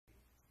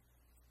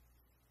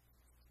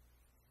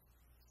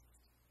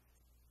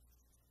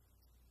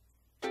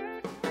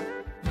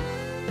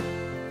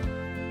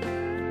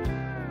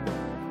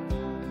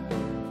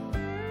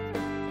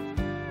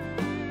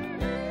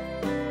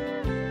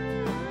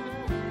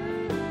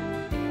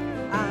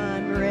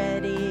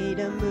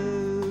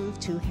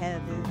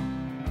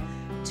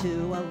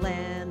to a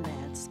land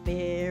that's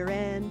fair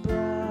and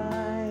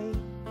bright,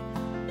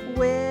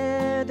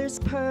 where there's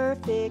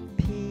perfect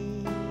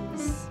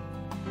peace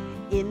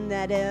in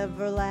that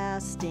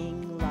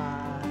everlasting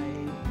life.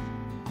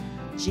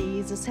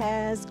 Jesus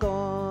has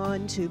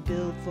gone to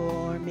build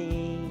for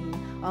me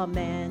a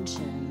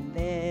mansion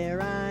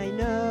there, I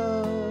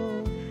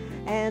know.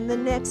 And the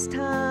next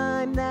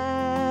time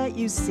that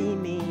you see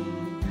me,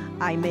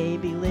 I may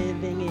be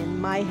living in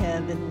my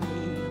heavenly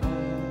home.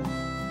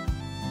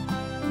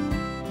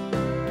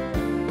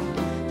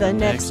 The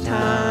next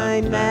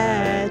time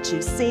that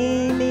you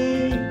see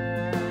me,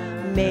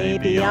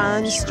 maybe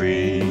on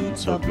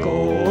streets of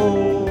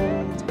gold.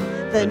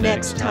 The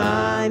next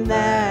time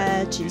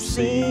that you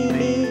see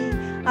me,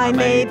 I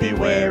may be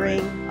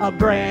wearing a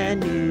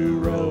brand new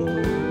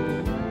robe.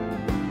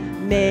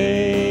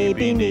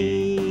 Maybe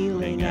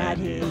kneeling at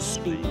his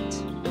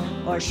feet,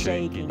 or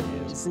shaking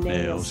his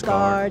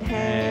nail-scarred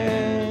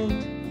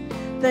hand.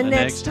 The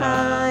next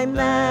time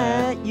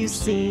that you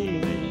see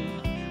me,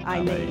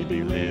 I may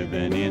be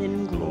living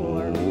in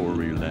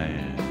glory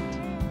land.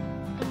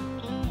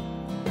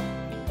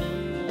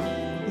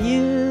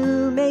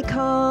 You may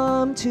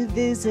come to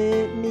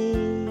visit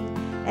me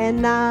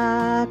and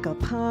knock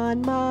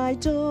upon my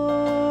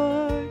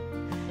door.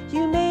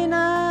 You may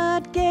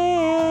not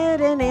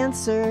get an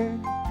answer.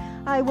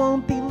 I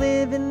won't be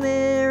living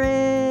there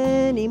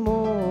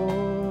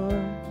anymore.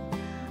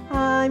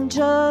 I'm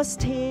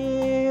just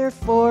here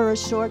for a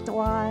short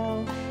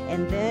while,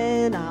 and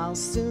then I'll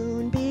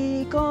soon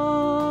be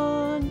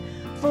gone.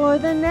 For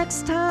the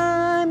next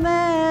time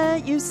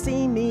that you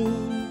see me,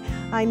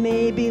 I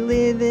may be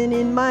living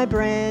in my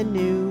brand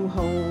new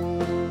home.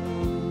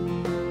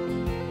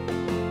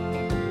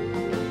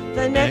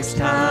 The next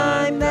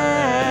time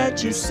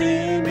that you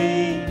see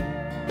me,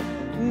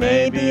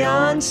 maybe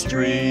on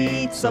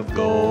streets of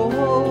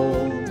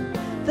gold.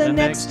 The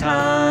next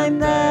time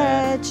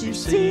that you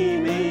see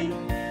me,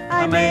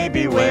 I may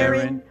be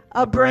wearing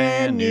a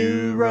brand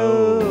new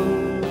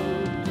robe.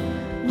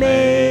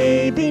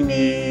 Maybe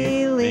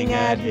kneeling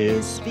at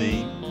his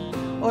feet,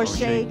 or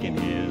shaking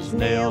his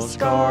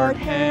nail-scarred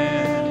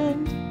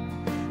hand.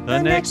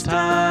 The next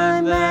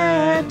time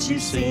that you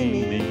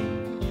see me,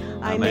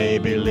 I may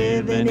be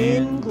living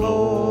in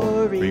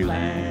glory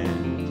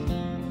land.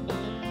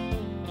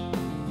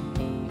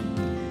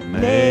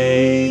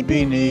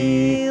 Maybe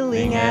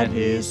kneeling at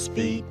his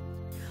feet,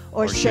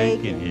 or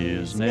shaking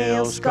his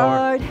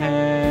nail-scarred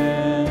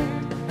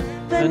hand.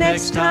 The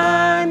next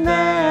time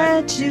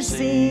that you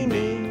see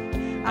me,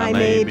 I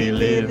may be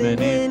living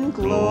in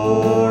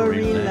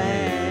glory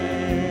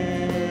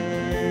land.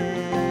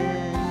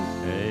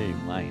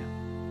 Amen.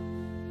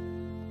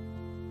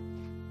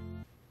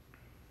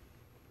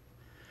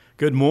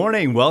 Good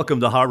morning. Welcome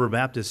to Harbor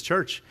Baptist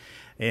Church.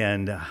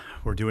 And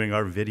we're doing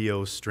our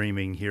video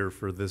streaming here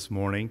for this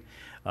morning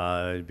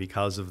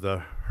because of the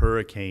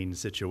hurricane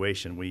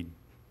situation. We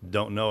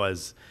don't know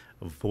as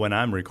of when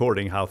I'm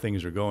recording how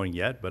things are going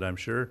yet, but I'm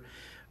sure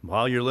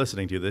while you're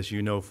listening to this,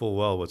 you know full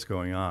well what's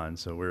going on.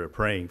 So we're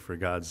praying for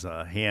God's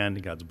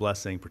hand, God's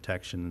blessing,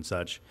 protection, and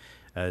such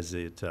as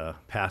it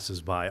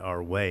passes by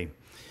our way.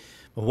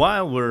 But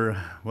while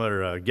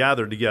we're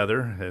gathered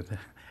together,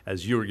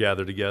 as you were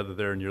gathered together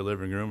there in your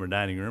living room or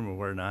dining room or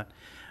whatnot,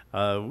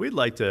 we'd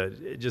like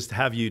to just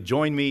have you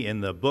join me in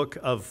the book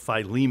of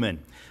Philemon.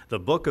 The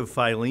book of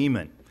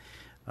Philemon.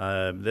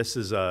 This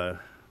is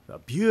a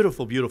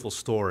beautiful, beautiful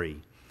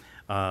story.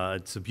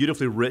 It's a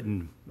beautifully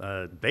written,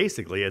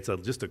 basically, it's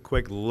just a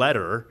quick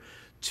letter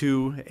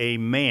to a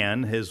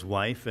man, his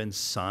wife, and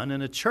son,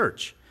 and a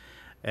church.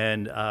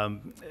 And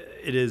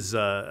it is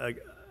a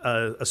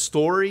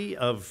story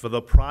of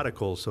the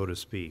prodigal, so to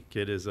speak.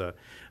 It is a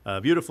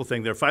beautiful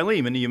thing there.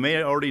 Philemon, you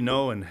may already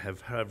know and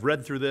have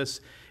read through this.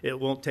 It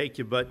won't take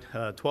you but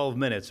 12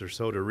 minutes or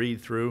so to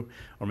read through,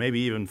 or maybe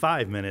even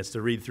 5 minutes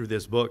to read through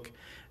this book.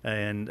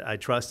 And I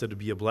trust it to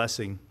be a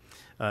blessing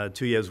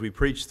to you as we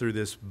preach through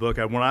this book.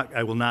 I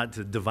will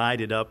not divide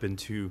it up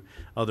into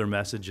other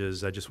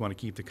messages. I just want to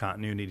keep the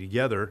continuity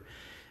together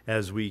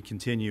as we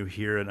continue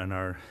here in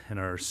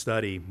our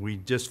study. We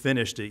just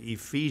finished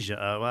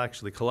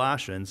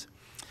Colossians,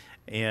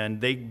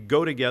 and they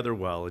go together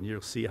well, and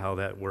you'll see how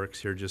that works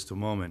here in just a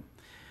moment.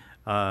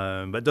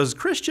 But does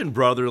Christian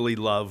brotherly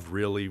love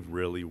really,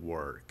 really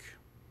work?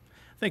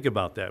 Think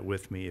about that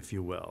with me, if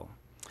you will.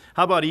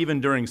 How about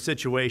even during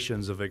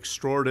situations of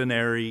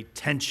extraordinary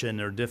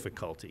tension or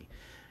difficulty?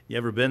 You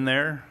ever been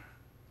there?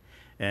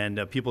 And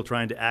people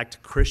trying to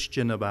act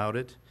Christian about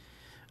it?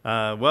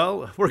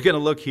 Well, we're going to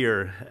look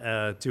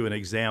here to an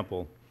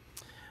example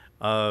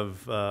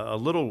of a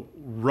little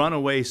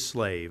runaway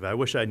slave. I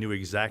wish I knew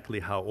exactly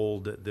how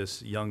old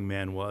this young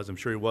man was. I'm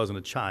sure he wasn't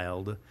a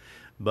child,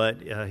 but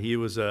he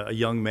was a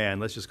young man.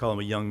 Let's just call him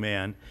a young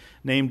man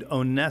named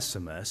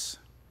Onesimus,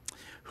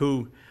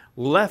 who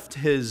left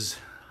his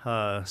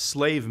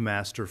slave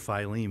master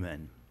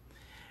Philemon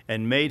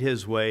and made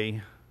his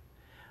way.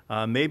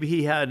 Maybe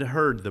he had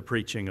heard the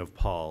preaching of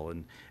Paul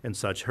and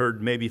such,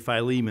 heard maybe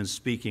Philemon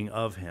speaking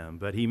of him,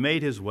 but he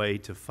made his way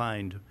to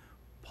find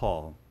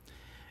Paul.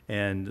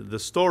 And the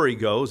story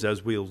goes,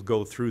 as we'll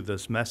go through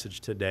this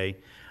message today,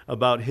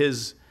 about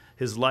his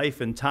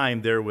life and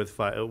time there with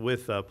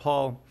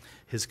Paul,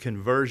 his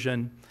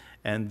conversion,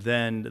 and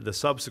then the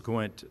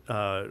subsequent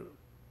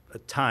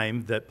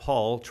time that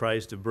Paul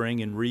tries to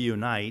bring and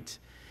reunite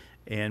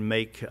and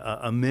make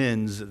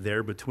amends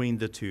there between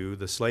the two,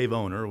 the slave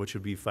owner, which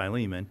would be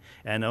Philemon,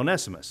 and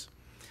Onesimus.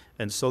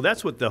 And so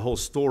that's what the whole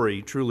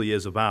story truly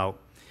is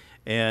about.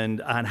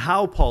 And on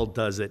how Paul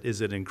does it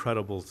is an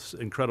incredible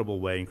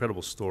way,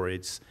 incredible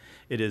story.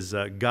 It is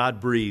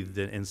God-breathed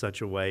in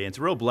such a way. It's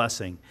a real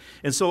blessing.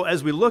 And so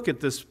as we look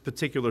at this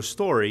particular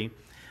story,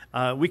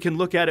 we can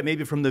look at it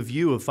maybe from the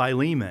view of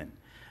Philemon,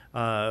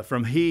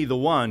 from he, the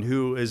one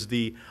who is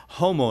the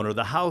homeowner,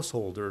 the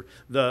householder,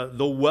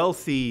 the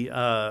wealthy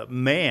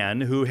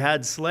man who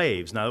had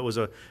slaves. Now, it was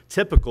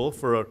typical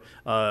for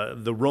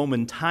the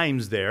Roman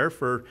times there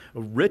for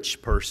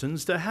rich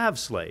persons to have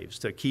slaves,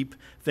 to keep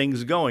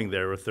things going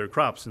there with their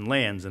crops and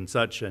lands and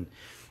such.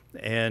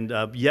 And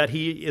yet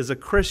he is a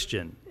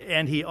Christian,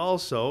 and he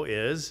also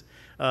is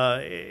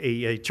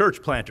a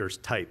church planter's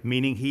type,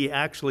 meaning he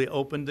actually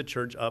opened the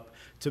church up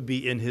to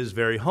be in his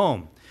very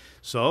home.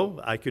 So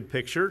I could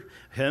picture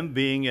him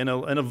being in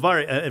a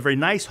very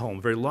nice home,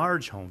 very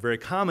large home, very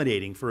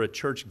accommodating for a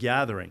church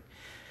gathering.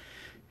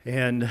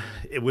 And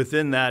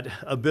within that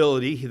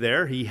ability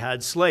there, he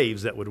had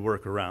slaves that would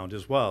work around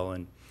as well.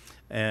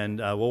 And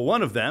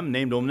one of them,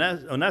 named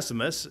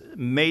Onesimus,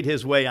 made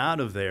his way out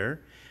of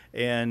there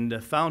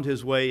and found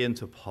his way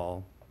into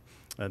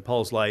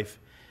Paul's life.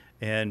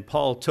 And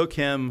Paul took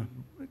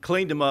him,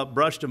 cleaned him up,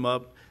 brushed him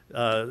up,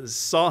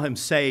 saw him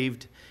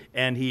saved,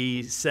 and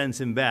he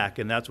sends him back.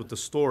 And that's what the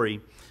story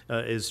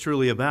is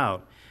truly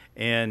about.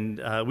 And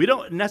we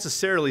don't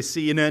necessarily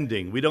see an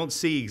ending. We don't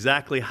see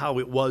exactly how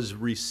it was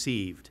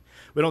received.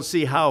 We don't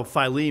see how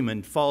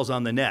Philemon falls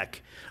on the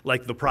neck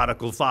like the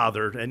prodigal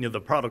father and the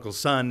prodigal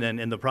son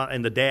and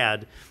the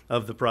dad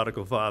of the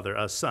prodigal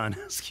son,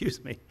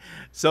 excuse me.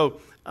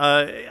 So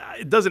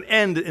it doesn't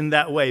end in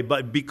that way,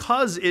 but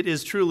because it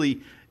is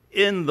truly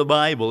in the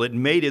Bible, it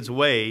made its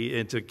way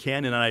into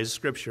canonized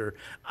scripture,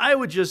 I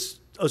would just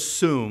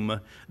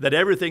assume that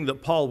everything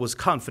that Paul was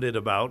confident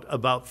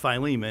about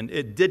Philemon,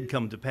 it did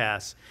come to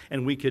pass,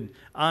 and we could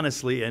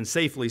honestly and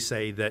safely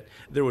say that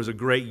there was a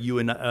great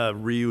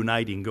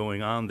reuniting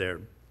going on there.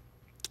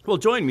 Well,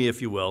 join me,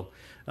 if you will,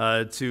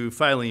 to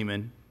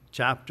Philemon,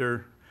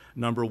 chapter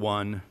number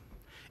 1.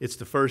 It's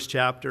the first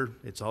chapter.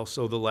 It's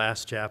also the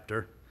last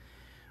chapter.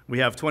 We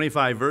have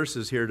 25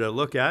 verses here to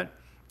look at,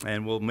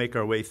 and we'll make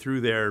our way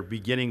through there,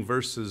 beginning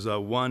verses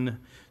 1,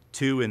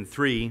 2, and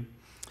 3.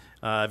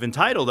 I've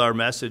entitled our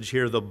message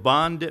here,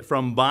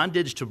 From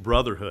Bondage to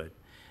Brotherhood.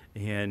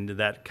 And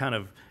that kind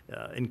of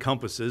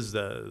encompasses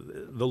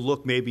the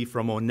look maybe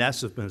from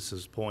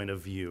Onesimus' point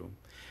of view.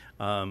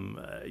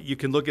 You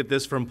can look at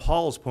this from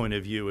Paul's point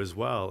of view as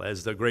well,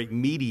 as the great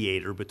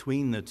mediator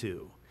between the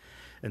two.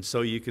 And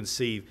so you can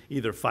see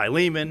either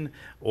Philemon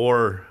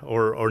or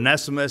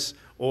Onesimus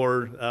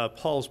or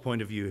Paul's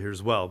point of view here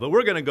as well. But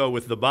we're going to go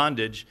with the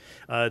bondage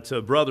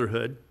to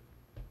brotherhood.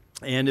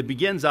 And it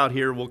begins out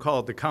here, we'll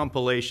call it the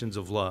compilations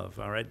of love,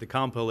 all right? The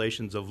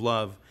compilations of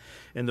love.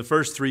 In the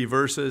first 3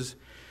 verses,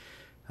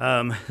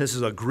 this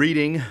is a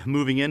greeting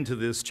moving into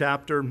this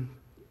chapter.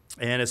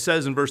 And it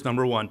says in verse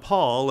number 1,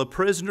 Paul, a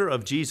prisoner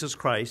of Jesus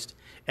Christ,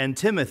 and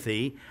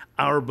Timothy,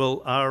 our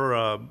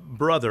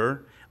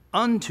brother,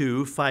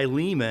 unto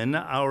Philemon,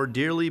 our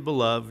dearly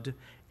beloved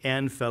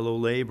and fellow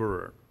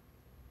laborer.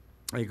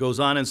 It goes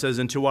on and says,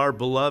 and to our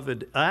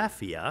beloved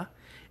Apphia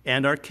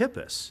and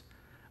Archippus,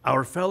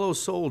 our fellow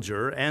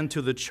soldier, and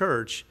to the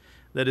church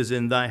that is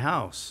in thy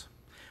house.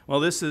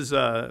 Well, this is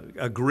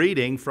a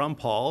greeting from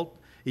Paul.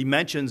 He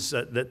mentions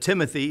that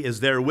Timothy is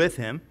there with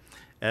him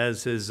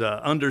as his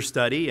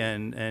understudy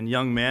and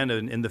young man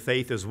in the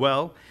faith as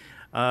well.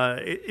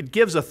 It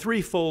gives a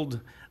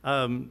threefold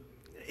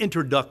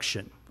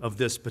introduction of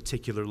this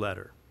particular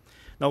letter.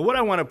 Now, what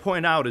I want to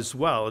point out as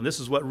well, and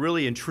this is what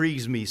really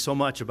intrigues me so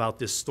much about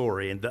this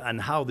story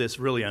and how this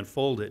really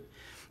unfolded,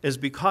 is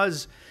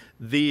because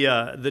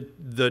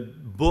the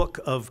book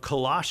of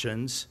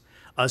Colossians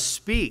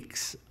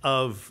speaks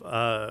of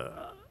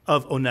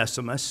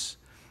Onesimus,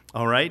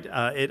 all right?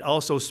 It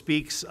also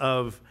speaks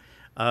of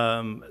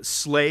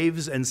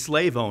slaves and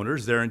slave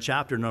owners there in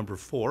chapter number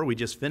 4. We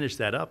just finished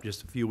that up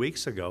just a few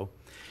weeks ago.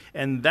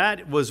 And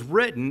that was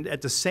written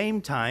at the same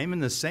time in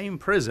the same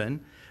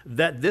prison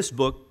that this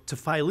book to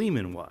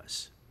Philemon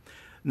was.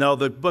 Now,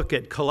 the book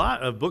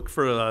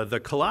for the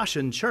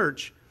Colossian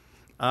church,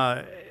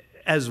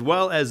 as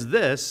well as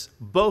this,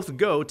 both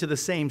go to the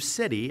same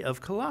city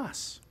of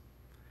Colossus.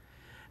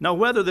 Now,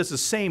 whether this is the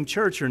same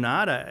church or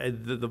not,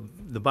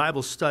 the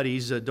Bible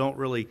studies don't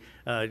really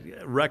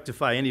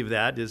rectify any of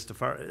that as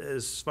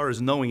far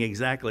as knowing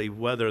exactly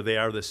whether they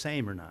are the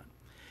same or not.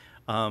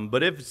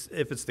 But if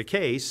it's the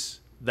case,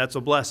 that's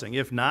a blessing.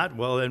 If not,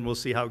 well, then we'll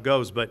see how it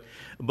goes. But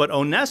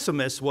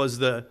Onesimus was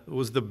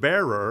the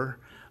bearer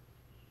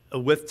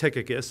with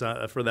Tychicus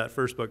for that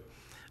first book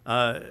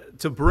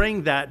to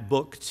bring that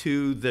book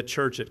to the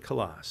church at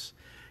Colossus.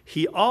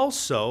 he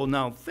also,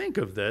 now think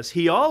of this,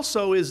 he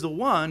also is the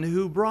one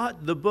who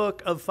brought the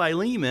book of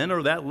Philemon,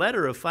 or that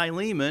letter of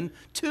Philemon,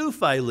 to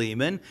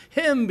Philemon,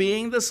 him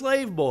being the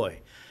slave boy.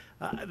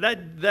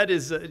 That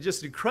is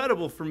just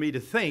incredible for me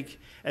to think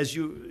as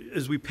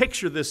we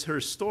picture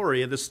her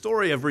story, the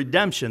story of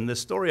redemption, the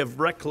story of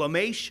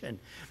reclamation,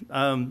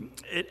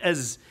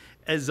 as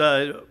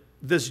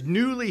this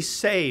newly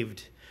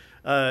saved,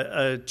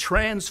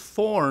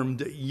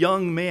 transformed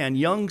young man,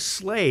 young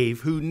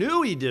slave who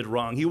knew he did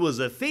wrong. He was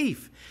a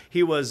thief.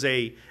 He was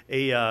a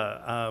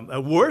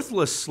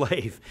worthless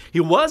slave. He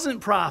wasn't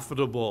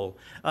profitable.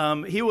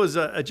 He was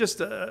just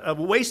a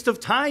waste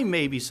of time,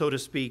 maybe, so to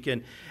speak.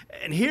 And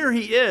here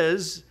he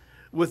is,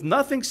 with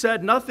nothing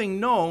said, nothing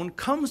known,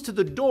 comes to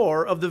the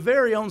door of the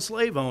very own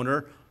slave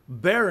owner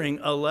bearing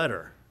a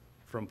letter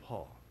from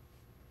Paul.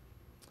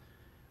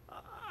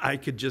 I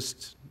could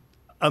just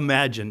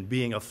imagine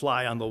being a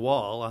fly on the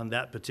wall on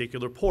that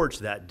particular porch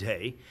that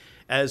day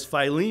as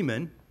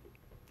Philemon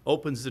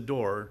opens the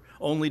door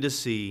only to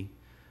see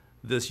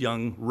this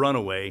young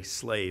runaway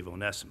slave,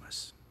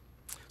 Onesimus.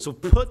 So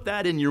put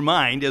that in your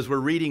mind as we're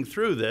reading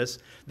through this,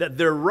 that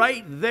they're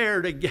right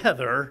there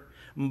together,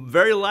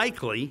 very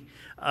likely,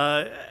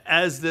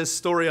 as this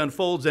story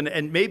unfolds.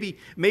 And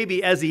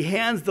maybe as he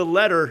hands the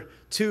letter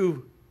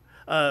to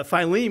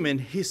Philemon,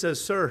 he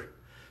says, Sir,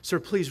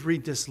 please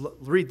read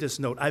this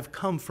note. I've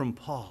come from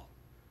Paul.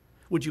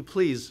 Would you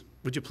please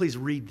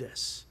read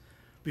this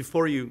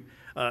before you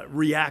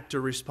react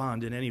or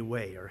respond in any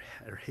way or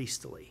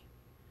hastily?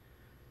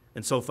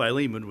 And so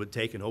Philemon would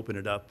take and open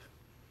it up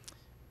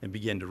and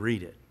begin to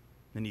read it.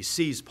 And he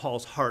sees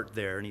Paul's heart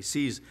there, and he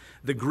sees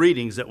the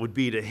greetings that would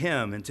be to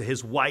him and to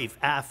his wife,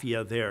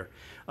 Apphia, there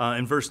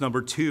in verse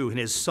number 2, and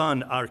his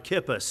son,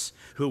 Archippus,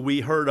 who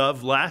we heard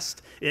of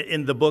last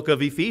in the book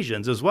of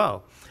Ephesians as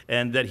well,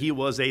 and that he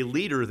was a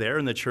leader there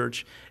in the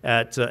church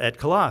at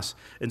Colossus.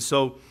 And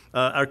so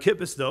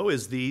Archippus, though,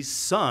 is the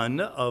son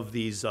of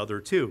these other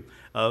two,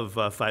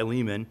 of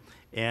Philemon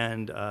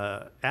and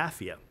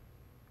Apphia.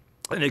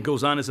 And it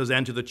goes on, it says,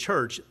 and to the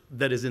church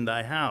that is in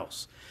thy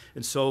house.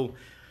 And so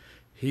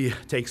he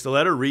takes the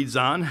letter, reads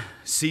on,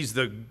 sees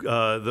the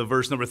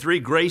verse number 3,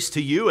 grace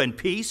to you and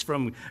peace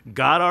from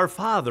God our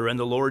Father and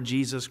the Lord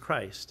Jesus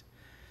Christ.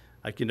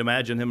 I can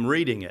imagine him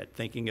reading it,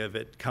 thinking of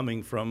it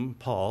coming from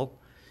Paul,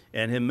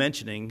 and him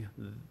mentioning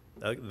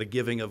the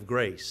giving of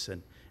grace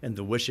and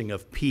the wishing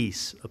of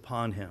peace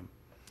upon him.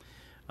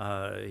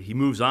 He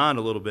moves on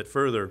a little bit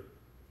further,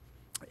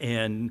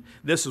 and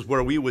this is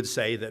where we would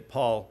say that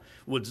Paul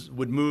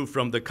would move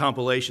from the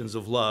compilations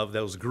of love,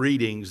 those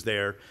greetings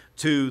there,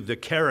 to the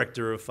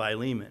character of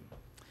Philemon.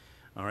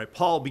 All right,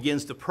 Paul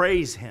begins to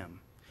praise him.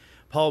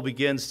 Paul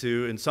begins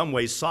to, in some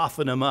ways,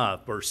 soften him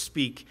up or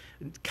speak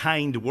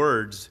kind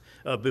words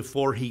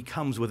before he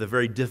comes with a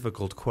very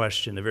difficult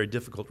question, a very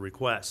difficult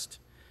request.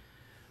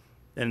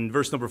 And in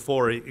verse number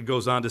 4, it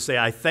goes on to say,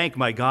 I thank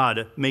my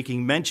God,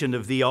 making mention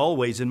of thee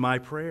always in my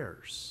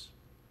prayers,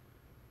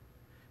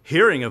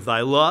 hearing of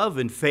thy love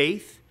and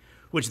faith,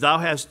 which thou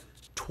hast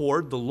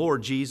toward the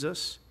Lord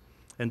Jesus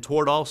and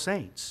toward all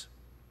saints.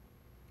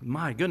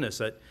 My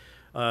goodness,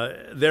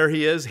 there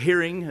he is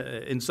hearing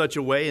in such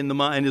a way in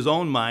his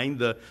own mind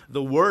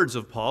the words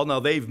of Paul. Now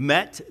they've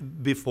met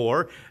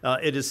before.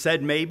 It is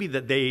said maybe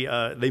that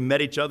they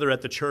met each other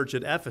at the church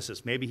at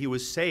Ephesus. Maybe he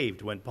was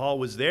saved when Paul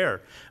was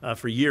there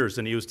for years,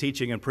 and he was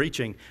teaching and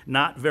preaching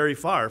not very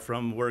far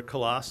from where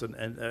Colossus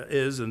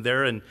is, and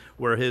there and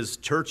where his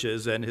church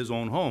is and his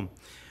own home.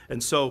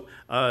 And so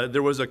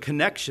there was a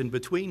connection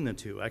between the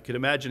two. I could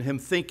imagine him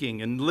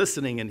thinking and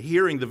listening and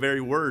hearing the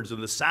very words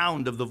and the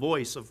sound of the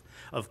voice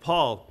of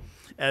Paul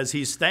as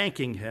he's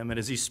thanking him and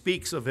as he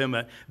speaks of him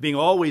being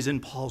always in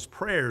Paul's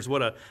prayers.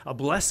 What a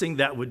blessing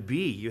that would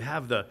be. You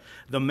have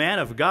the man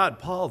of God,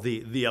 Paul,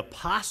 the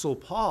apostle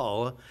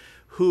Paul,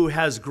 who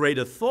has great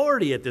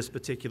authority at this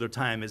particular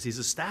time as he's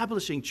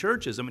establishing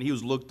churches. I mean, he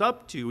was looked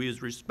up to, he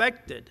was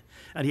respected,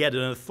 and he had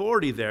an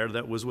authority there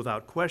that was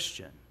without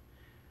question.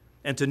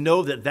 And to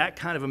know that that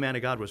kind of a man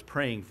of God was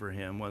praying for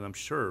him, well, I'm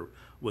sure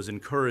was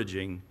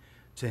encouraging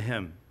to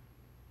him.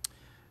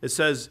 It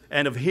says,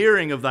 and of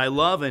hearing of thy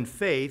love and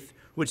faith,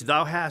 which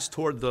thou hast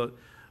toward the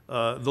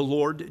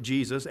Lord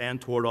Jesus and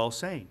toward all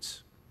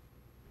saints.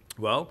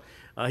 Well,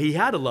 he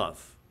had a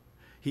love.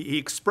 He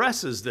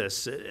expresses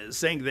this,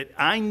 saying that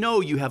I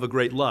know you have a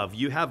great love.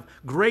 You have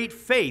great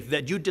faith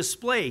that you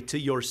display to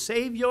your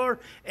Savior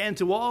and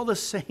to all the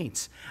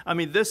saints. I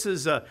mean, this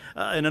is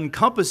an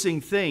encompassing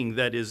thing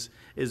that is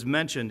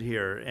mentioned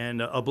here, and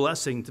a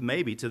blessing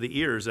maybe to the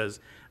ears as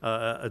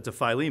to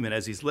Philemon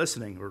as he's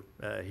listening or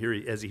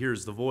as he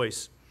hears the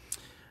voice.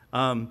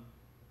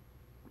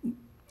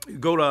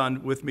 Go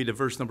on with me to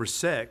verse number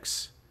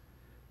 6.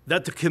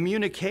 That the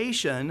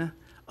communication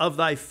of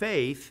thy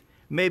faith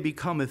may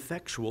become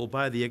effectual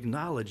by the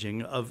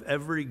acknowledging of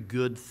every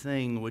good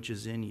thing which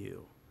is in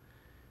you,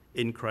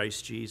 in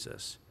Christ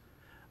Jesus.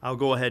 I'll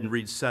go ahead and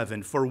read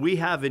 7. For we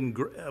have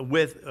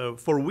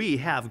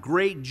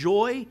great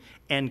joy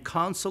and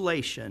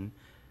consolation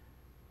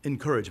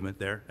encouragement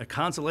there, a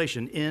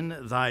consolation in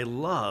thy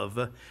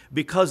love,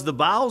 because the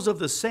bowels of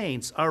the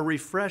saints are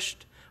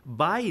refreshed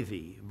by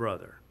thee,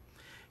 brother.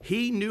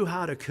 He knew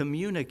how to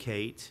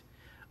communicate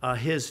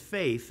his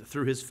faith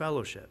through his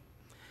fellowship.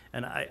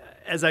 And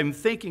as I'm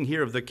thinking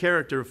here of the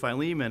character of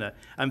Philemon,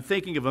 I'm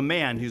thinking of a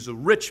man who's a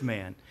rich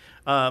man,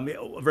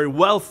 very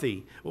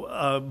wealthy,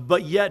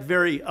 but yet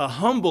very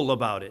humble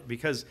about it,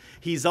 because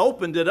he's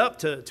opened it up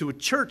to a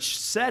church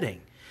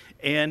setting.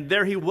 And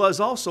there he was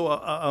also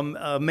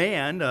a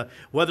man,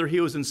 whether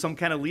he was in some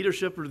kind of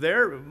leadership or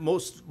there,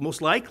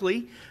 most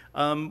likely.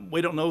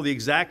 We don't know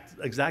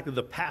exactly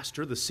the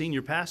pastor, the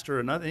senior pastor,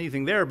 or not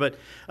anything there, but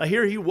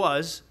here he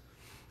was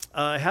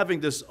having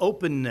this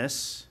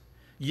openness,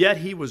 yet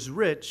he was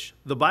rich.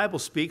 The Bible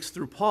speaks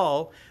through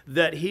Paul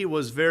that he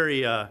was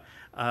very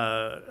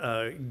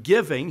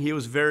giving, he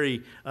was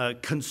very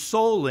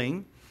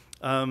consoling.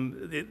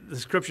 The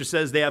scripture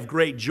says they have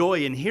great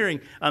joy in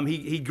hearing.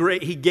 He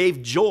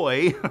gave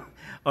joy.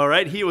 All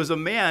right, he was a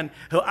man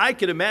who I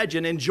could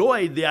imagine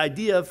enjoyed the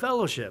idea of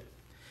fellowship.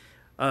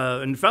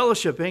 And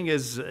fellowshipping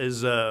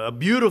is a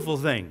beautiful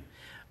thing.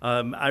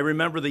 I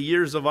remember the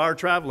years of our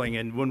traveling,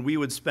 and when we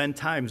would spend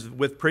times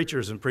with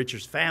preachers and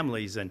preachers'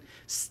 families, and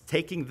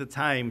taking the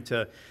time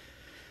to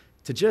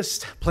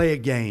just play a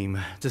game,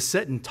 to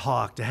sit and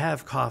talk, to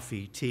have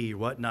coffee, tea,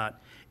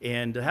 whatnot,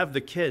 and to have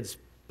the kids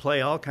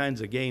play all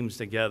kinds of games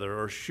together,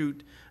 or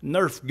shoot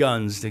Nerf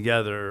guns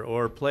together,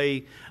 or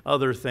play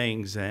other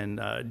things,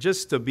 and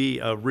just to be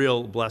a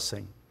real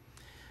blessing.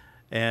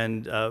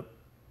 And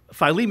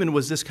Philemon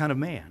was this kind of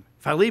man.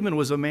 Philemon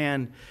was a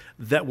man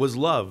that was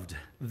loved,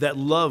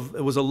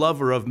 was a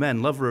lover of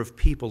men, lover of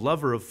people,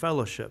 lover of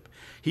fellowship.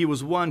 He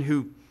was one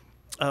who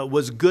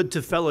was good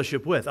to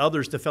fellowship with,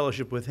 others to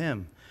fellowship with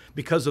him,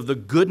 because of the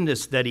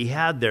goodness that he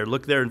had there.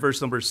 Look there in verse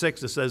number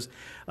 6, it says,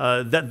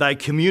 that thy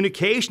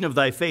communication of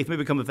thy faith may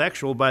become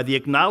effectual by the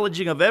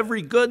acknowledging of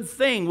every good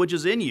thing which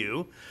is in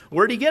you.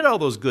 Where did he get all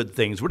those good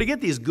things? Where did he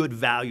get these good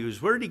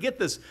values? Where did he get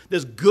this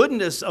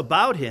goodness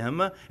about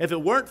him, if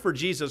it weren't for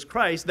Jesus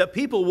Christ, that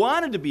people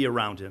wanted to be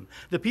around him,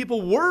 that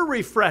people were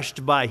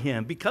refreshed by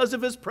him because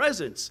of his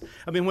presence?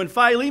 I mean, when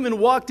Philemon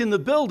walked in the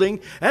building,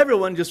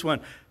 everyone just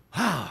went,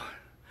 wow,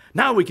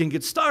 now we can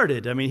get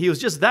started. I mean, he was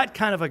just that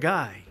kind of a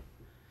guy.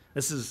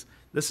 This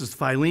is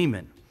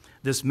Philemon,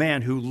 this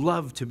man who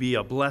loved to be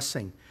a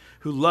blessing,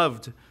 who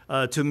loved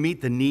to meet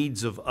the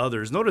needs of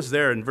others. Notice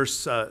there in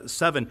verse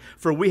 7,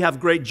 for we have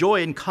great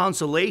joy and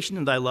consolation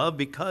in thy love,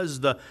 because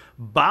the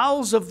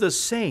bowels of the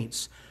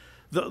saints,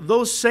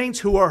 those saints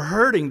who are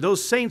hurting,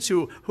 those saints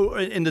who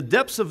in the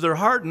depths of their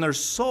heart and their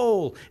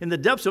soul, in the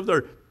depths of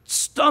their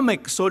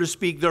stomach, so to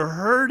speak, they're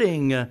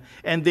hurting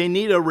and they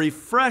need a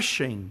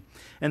refreshing.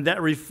 And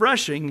that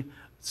refreshing,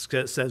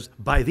 says,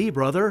 by thee,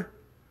 brother,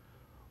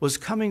 was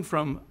coming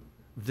from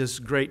this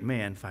great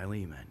man,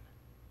 Philemon.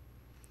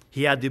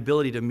 He had the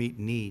ability to meet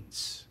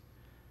needs.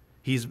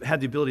 He's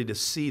had the ability to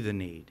see the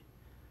need.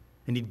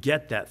 And he'd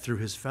get that through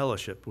his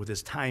fellowship, with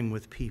his time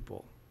with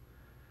people.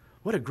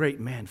 What a great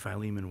man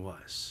Philemon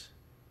was.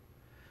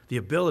 The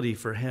ability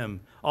for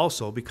him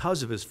also,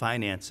 because of his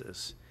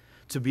finances,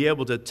 to be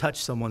able to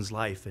touch someone's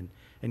life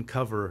and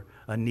cover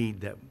a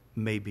need that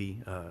may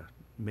be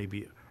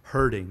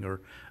hurting,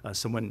 or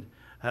someone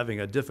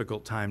having a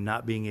difficult time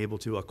not being able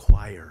to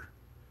acquire.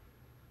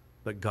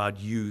 But God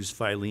used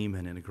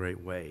Philemon in a great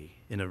way,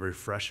 in a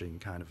refreshing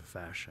kind of a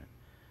fashion.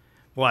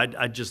 Well,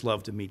 I'd just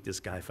love to meet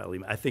this guy,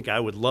 Philemon. I think I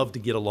would love to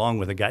get along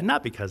with a guy,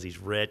 not because he's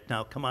rich.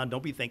 Now, come on,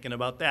 don't be thinking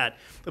about that.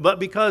 But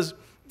because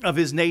of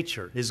his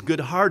nature, his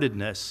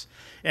good-heartedness,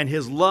 and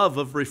his love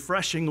of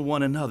refreshing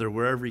one another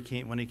wherever he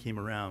came, when he came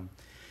around.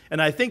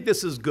 And I think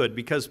this is good,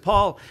 because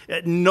Paul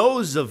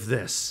knows of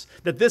this,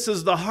 that this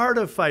is the heart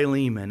of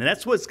Philemon. And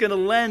that's what's going to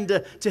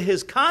lend to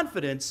his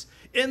confidence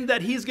in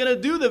that he's going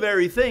to do the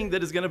very thing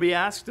that is going to be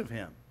asked of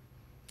him.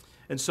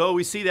 And so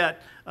we see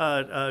that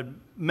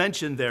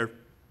mentioned there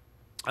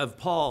of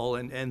Paul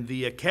and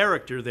the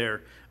character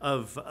there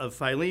of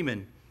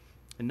Philemon.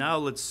 And now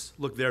let's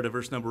look there to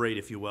verse number 8,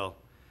 if you will.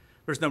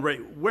 Verse number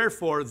 8,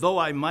 wherefore, though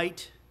I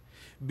might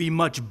be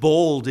much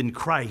bold in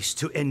Christ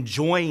to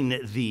enjoin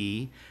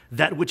thee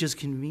that which is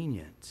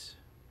convenient.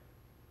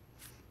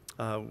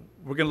 We're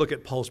going to look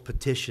at Paul's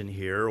petition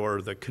here,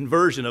 or the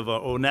conversion of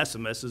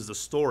Onesimus is the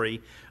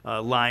story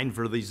line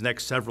for these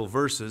next several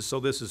verses.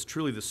 So this is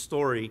truly the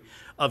story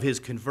of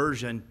his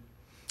conversion,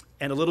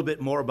 and a little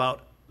bit more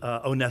about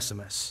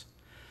Onesimus.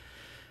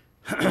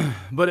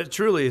 But it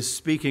truly is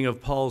speaking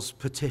of Paul's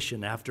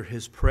petition. After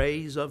his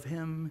praise of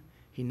him,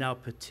 he now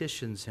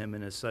petitions him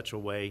in such a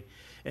way.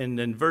 And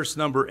in verse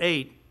number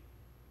 8,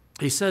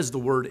 he says the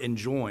word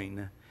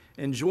enjoin.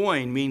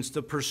 Enjoin means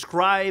to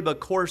prescribe a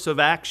course of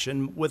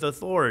action with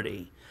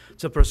authority.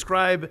 To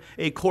prescribe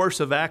a course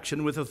of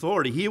action with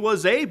authority. He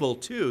was able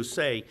to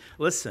say,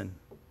 listen,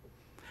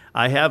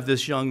 I have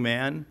this young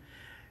man,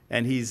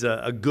 and he's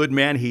a good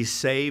man, he's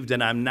saved,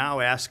 and I'm now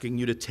asking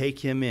you to take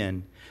him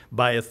in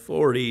by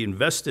authority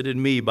invested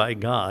in me by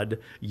God.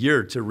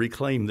 You're to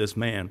reclaim this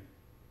man.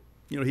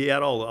 You know, he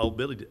had all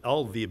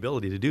the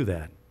ability to do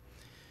that.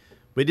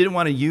 But he didn't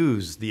want to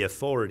use the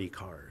authority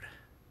card.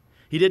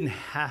 He didn't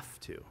have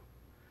to,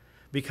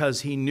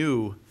 because he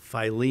knew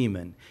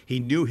Philemon. He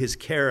knew his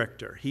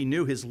character. He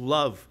knew his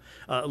love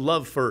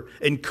for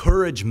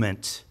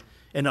encouragement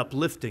and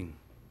uplifting,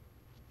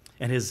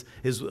 and his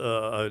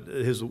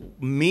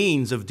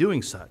means of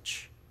doing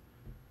such.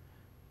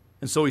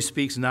 And so he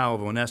speaks now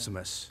of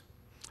Onesimus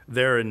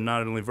there in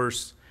not only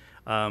verse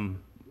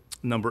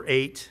number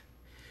 8,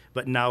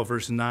 but now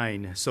verse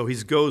 9. So he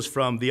goes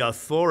from the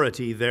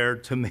authority there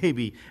to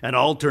maybe an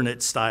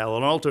alternate style,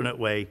 an alternate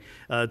way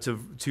to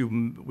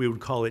we would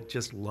call it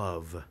just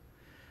love.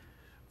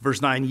 Verse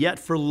 9, yet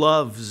for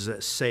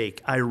love's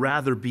sake I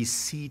rather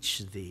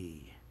beseech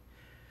thee.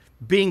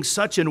 Being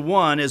such an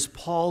one as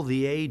Paul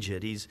the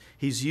aged,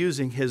 he's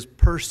using his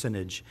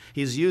personage.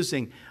 He's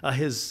using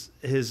his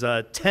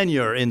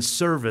tenure in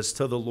service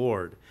to the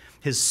Lord,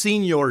 his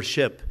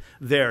seniorship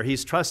there.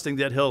 He's trusting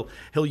that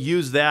he'll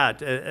use that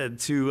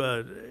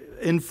to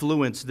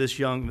influence this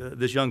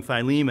young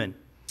Philemon.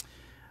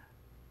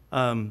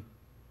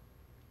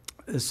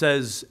 It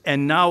says,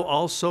 and now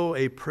also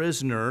a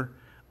prisoner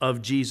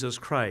of Jesus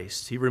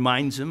Christ. He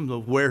reminds him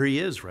of where he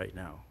is right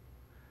now.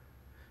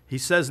 He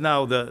says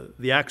now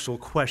the actual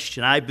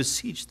question, I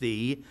beseech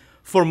thee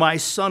for my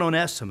son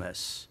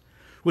Onesimus,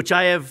 which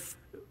I have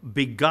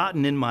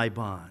begotten in my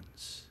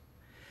bonds.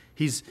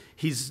 He's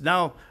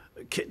now,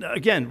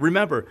 again,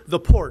 remember the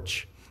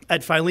porch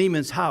at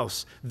Philemon's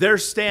house. There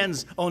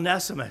stands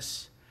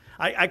Onesimus.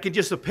 I can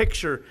just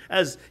picture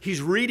as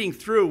he's reading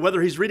through,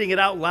 whether he's reading it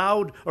out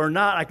loud or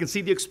not, I can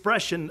see the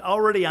expression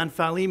already on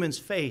Philemon's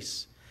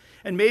face.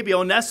 And maybe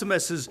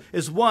Onesimus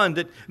is one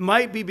that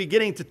might be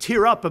beginning to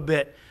tear up a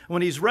bit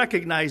when he's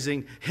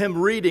recognizing him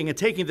reading and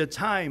taking the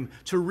time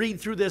to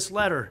read through this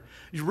letter.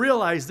 You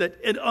realize that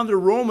under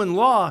Roman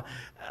law,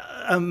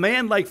 a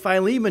man like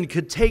Philemon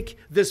could take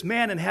this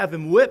man and have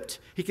him whipped.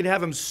 He can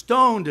have him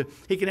stoned.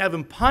 He can have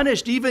him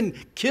punished, even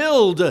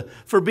killed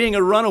for being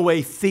a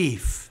runaway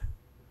thief.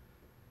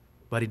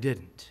 But he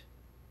didn't.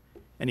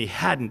 And he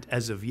hadn't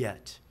as of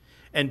yet.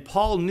 And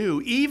Paul knew,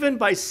 even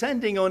by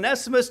sending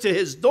Onesimus to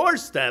his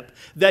doorstep,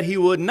 that he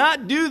would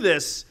not do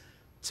this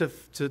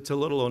to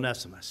little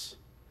Onesimus.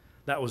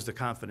 That was the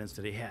confidence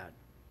that he had.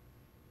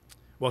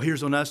 Well,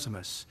 here's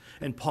Onesimus,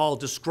 and Paul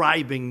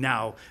describing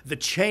now the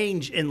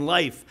change in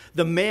life.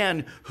 The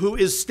man who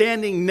is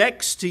standing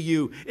next to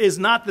you is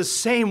not the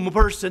same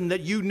person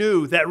that you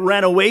knew that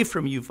ran away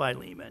from you,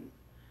 Philemon.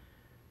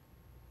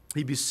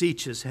 He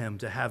beseeches him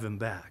to have him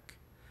back.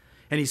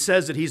 And he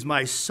says that he's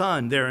my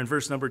son there in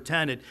verse number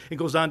 10. It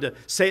goes on to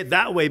say it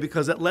that way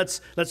because it lets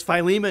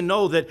Philemon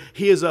know that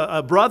he is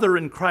a brother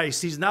in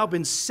Christ. He's now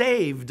been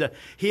saved.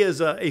 He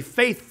is a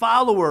faith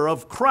follower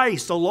of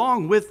Christ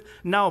along with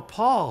now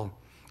Paul.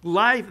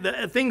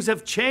 Things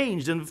have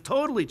changed and have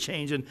totally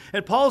changed.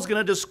 And Paul's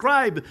going to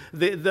describe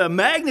the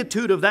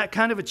magnitude of that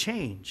kind of a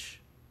change.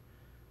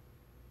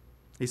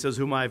 He says,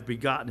 whom I have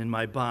begotten in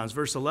my bonds.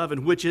 Verse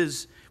 11, which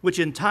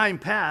in time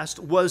past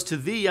was to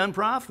thee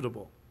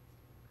unprofitable.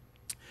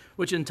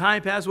 Which in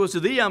time past was to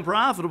thee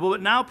unprofitable,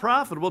 but now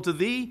profitable to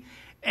thee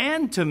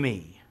and to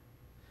me.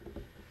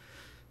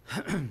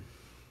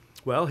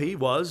 Well, he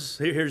was.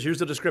 Here's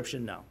the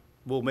description now.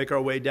 We'll make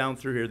our way down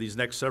through here. These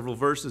next several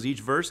verses, each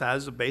verse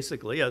has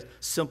basically a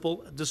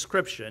simple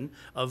description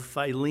of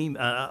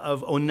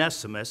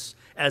Onesimus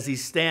as he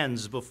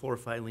stands before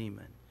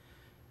Philemon.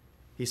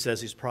 He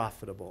says he's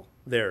profitable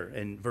there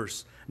in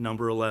verse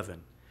number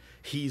 11.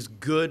 He's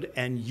good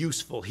and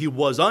useful. He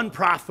was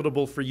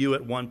unprofitable for you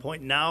at one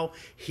point. Now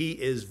he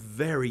is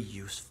very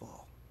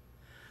useful.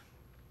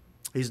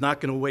 He's not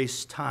going to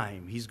waste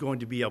time. He's going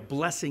to be a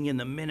blessing in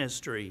the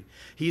ministry.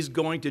 He's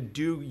going to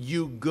do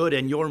you good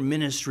and your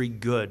ministry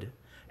good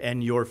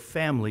and your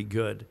family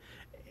good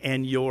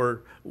and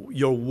your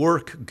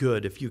work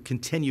good if you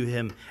continue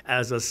him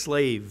as a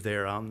slave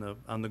there on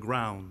the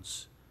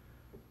grounds.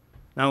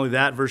 Not only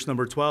that, verse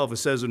number 12, it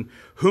says, "And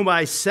whom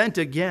I sent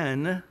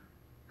again,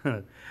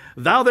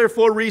 thou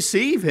therefore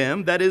receive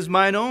him, that is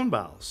mine own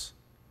bowels."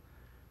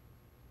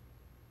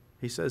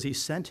 He says he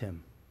sent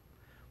him.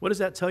 What does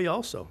that tell you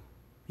also?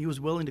 He was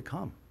willing to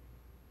come.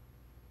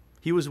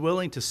 He was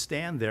willing to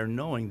stand there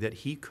knowing that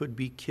he could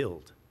be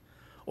killed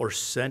or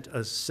sent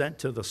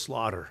to the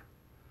slaughter.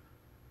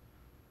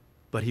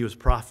 But he was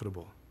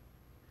profitable.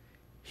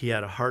 He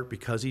had a heart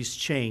because he's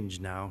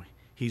changed now.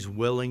 He's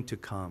willing to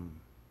come.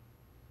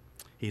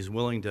 He's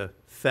willing to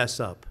fess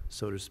up,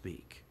 so to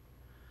speak.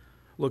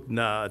 Look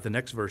at the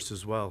next verse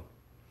as well.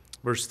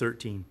 Verse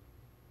 13.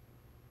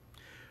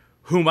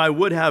 "Whom I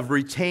would have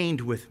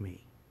retained with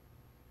me,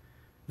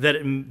 that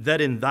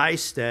in thy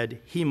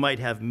stead he might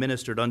have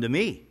ministered unto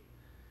me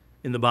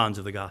in the bonds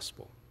of the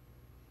gospel."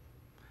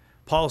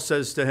 Paul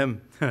says to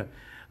him,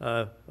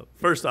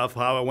 first off,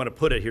 how I want to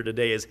put it here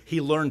today is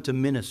he learned to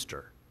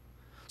minister.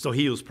 So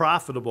he was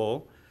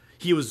profitable.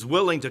 He was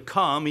willing to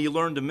come. He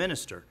learned to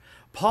minister.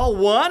 Paul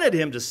wanted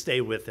him to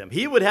stay with him.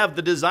 He would have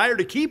the desire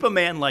to keep a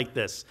man like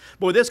this.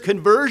 Boy, this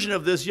conversion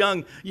of this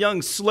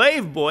young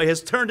slave boy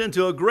has turned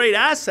into a great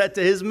asset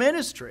to his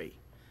ministry.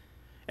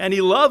 And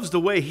he loves the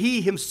way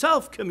he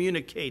himself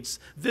communicates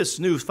this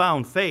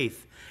newfound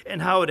faith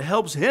and how it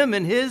helps him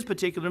in his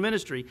particular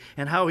ministry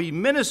and how he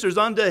ministers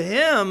unto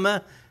him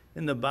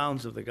in the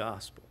bounds of the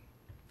gospel.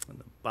 In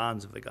the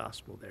bonds of the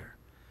gospel there.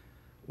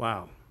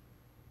 Wow.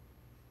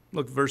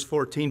 Look, verse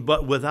 14.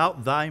 But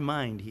without thy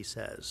mind, he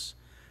says,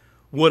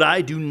 would I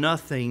do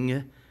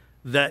nothing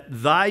that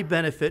thy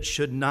benefit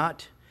should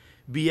not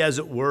be as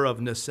it were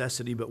of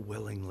necessity, but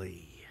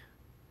willingly.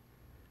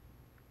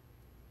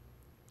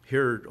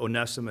 Here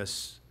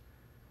Onesimus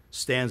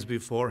stands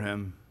before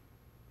him.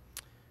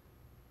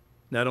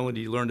 Not only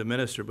did he learn to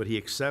minister, but he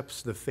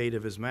accepts the fate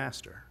of his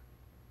master.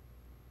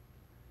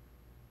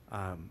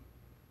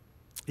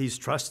 He's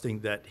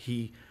trusting that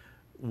he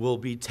will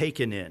be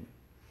taken in,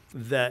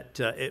 that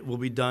it will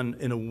be done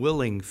in a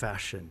willing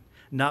fashion,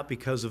 not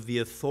because of the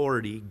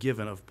authority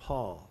given of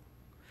Paul.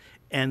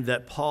 And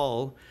that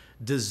Paul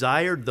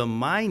desired the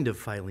mind of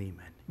Philemon,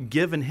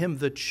 given him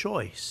the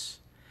choice.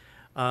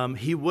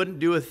 He wouldn't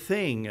do a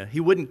thing.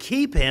 He wouldn't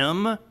keep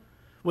him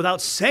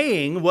without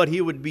saying what he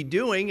would be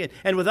doing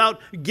and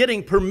without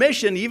getting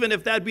permission, even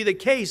if that be the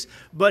case.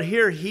 But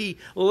here he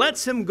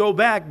lets him go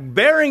back,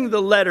 bearing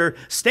the letter,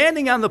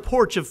 standing on the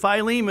porch of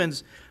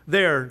Philemon's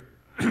there,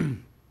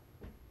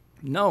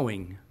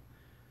 knowing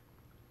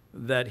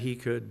that he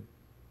could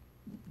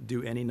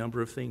do any number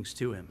of things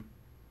to him.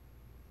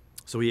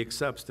 So he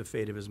accepts the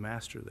fate of his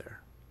master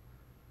there.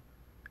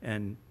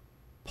 And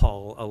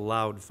Paul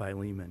allowed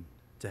Philemon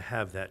to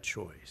have that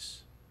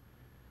choice.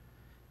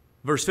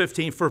 Verse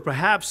 15, for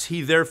perhaps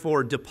he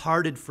therefore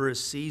departed for a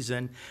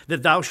season,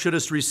 that thou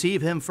shouldest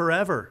receive him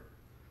forever.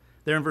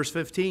 There in verse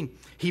 15,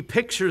 he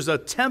pictures a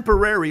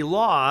temporary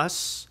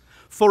loss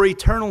for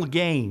eternal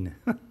gain.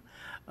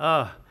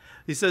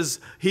 He says,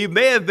 he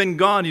may have been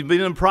gone, he'd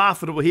been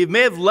unprofitable, he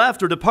may have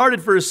left or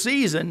departed for a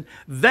season,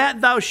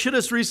 that thou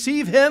shouldest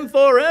receive him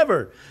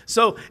forever.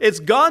 So it's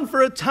gone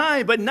for a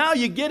time, but now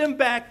you get him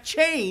back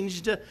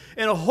changed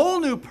in a whole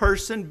new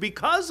person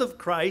because of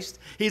Christ.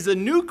 He's a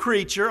new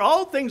creature.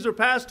 All things are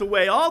passed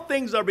away. All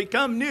things are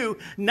become new.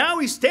 Now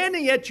he's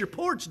standing at your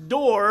porch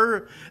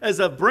door as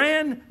a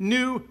brand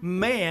new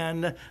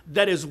man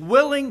that is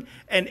willing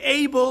and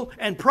able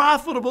and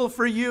profitable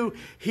for you.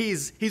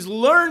 He's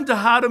learned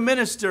how to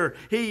minister.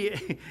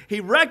 He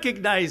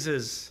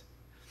recognizes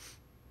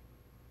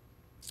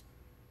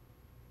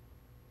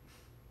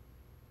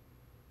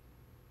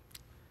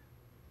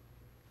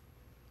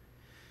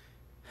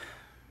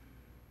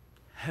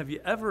have you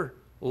ever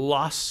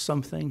lost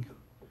something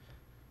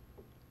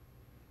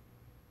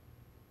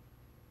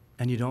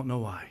and you don't know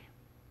why?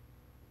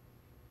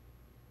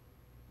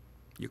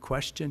 You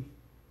question,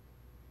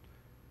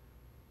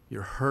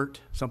 you're hurt,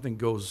 something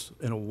goes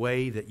in a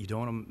way that you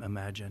don't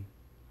imagine.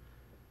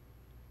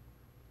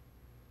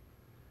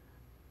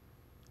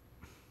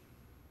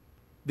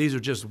 These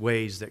are just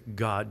ways that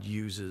God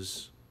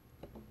uses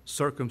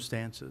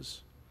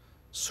circumstances,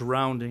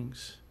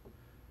 surroundings,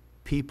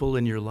 people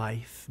in your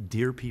life,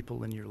 dear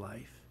people in your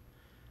life,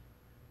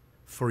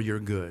 for your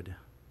good.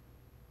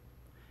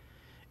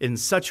 In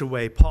such a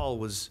way,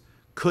 Paul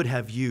could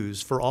have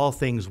used, for all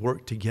things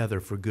work together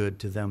for good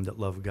to them that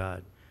love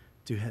God,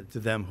 to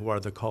them who are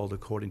the called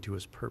according to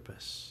his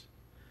purpose.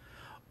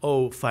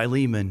 Oh,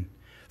 Philemon,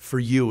 for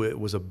you it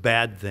was a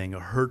bad thing, a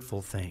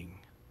hurtful thing,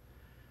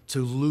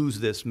 to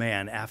lose this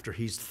man after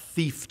he's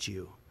thiefed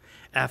you,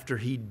 after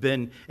he'd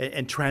been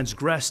and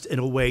transgressed in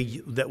a way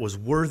that was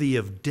worthy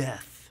of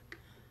death.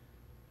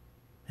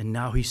 And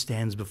now he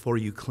stands before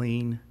you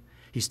clean.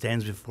 He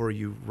stands before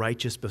you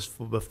righteous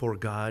before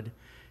God.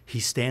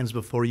 He stands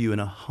before you in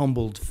a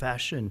humbled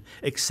fashion,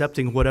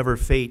 accepting whatever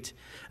fate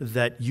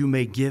that you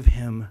may give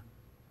him.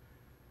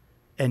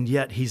 And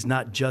yet he's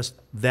not just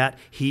that.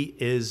 He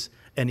is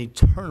an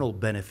eternal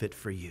benefit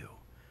for you,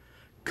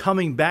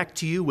 coming back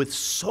to you with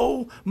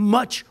so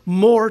much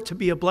more to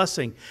be a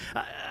blessing.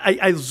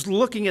 I was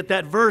looking at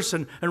that verse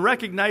and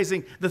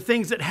recognizing the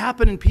things that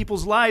happen in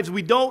people's lives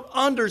we don't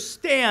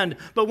understand.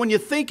 But when you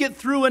think it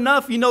through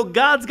enough, you know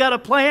God's got a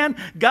plan.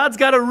 God's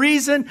got a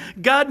reason.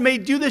 God may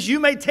do this. You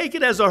may take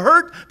it as a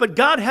hurt, but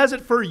God has it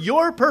for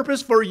your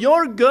purpose, for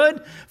your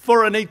good,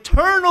 for an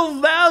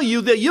eternal value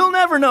that you'll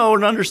never know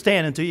and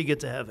understand until you get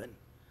to heaven.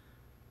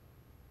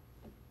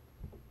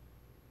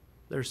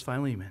 There's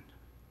Philemon.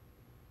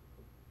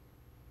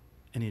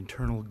 An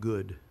eternal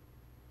good,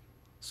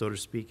 so to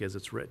speak, as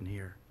it's written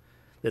here,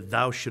 that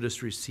thou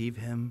shouldest receive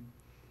him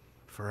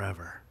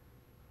forever.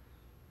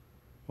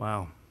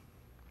 Wow.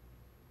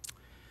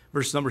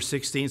 Verse number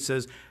 16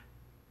 says,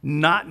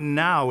 not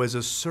now as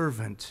a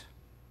servant,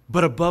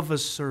 but above a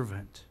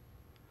servant,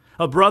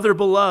 a brother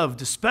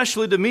beloved,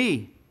 especially to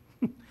me,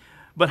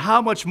 but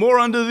how much more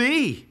unto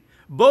thee,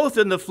 both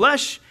in the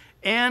flesh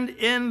and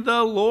in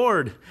the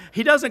Lord.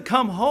 He doesn't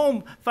come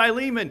home,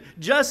 Philemon,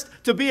 just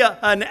to be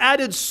an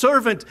added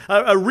servant,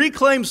 a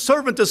reclaimed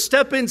servant to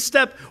step in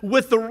step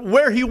with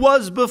where he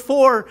was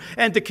before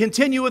and to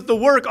continue with the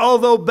work,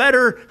 although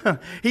better.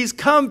 He's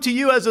come to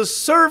you as a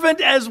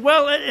servant as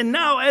well, and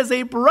now as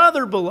a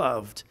brother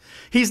beloved.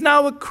 He's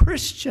now a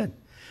Christian.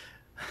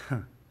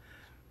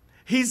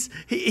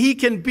 He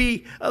can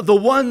be the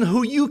one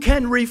who you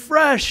can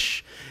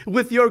refresh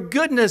with your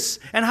goodness,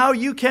 and how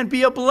you can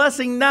be a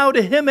blessing now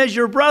to him as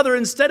your brother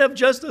instead of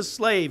just a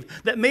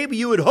slave that maybe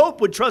you would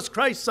hope would trust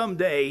Christ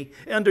someday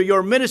under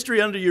your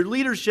ministry, under your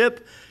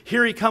leadership.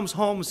 Here he comes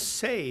home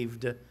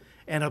saved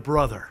and a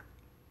brother.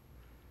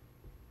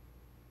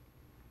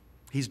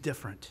 He's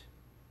different.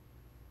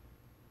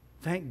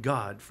 Thank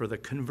God for the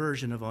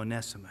conversion of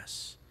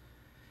Onesimus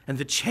and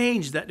the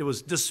change that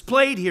was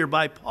displayed here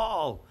by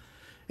Paul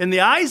in the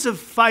eyes of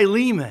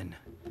Philemon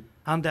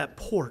on that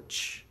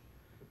porch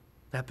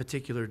that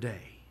particular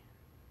day.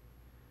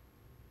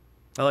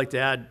 I like to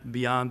add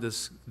beyond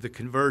this, the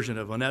conversion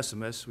of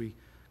Onesimus, we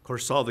of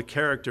course saw the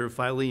character of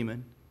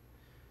Philemon,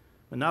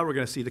 but now we're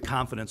going to see the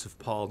confidence of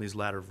Paul in these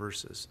latter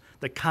verses.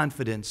 The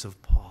confidence of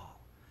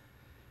Paul.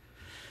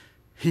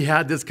 He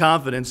had this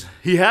confidence.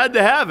 He had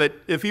to have it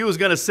if he was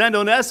going to send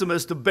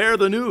Onesimus to bear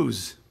the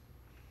news.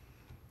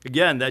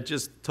 Again, that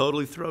just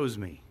totally throws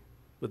me.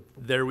 But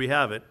there we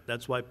have it.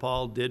 That's why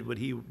Paul did what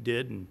he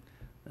did, and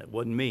that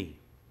wasn't me.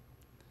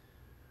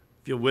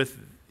 If you'll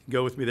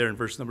go with me there in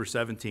verse number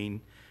 17.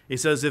 He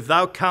says, if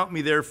thou count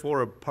me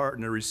therefore a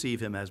partner,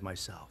 receive him as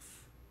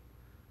myself.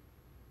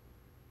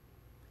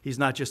 He's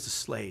not just a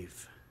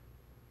slave.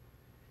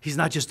 He's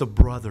not just a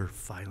brother,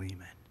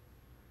 Philemon.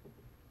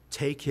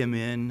 Take him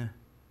in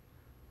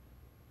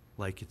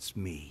like it's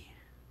me.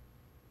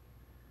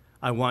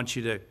 I want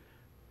you to,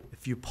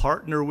 if you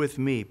partner with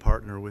me,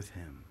 partner with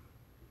him.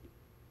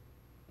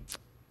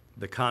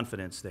 The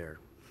confidence there.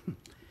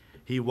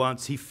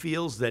 He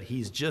feels that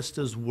he's just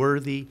as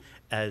worthy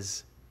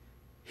as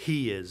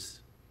he is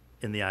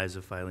in the eyes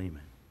of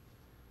Philemon.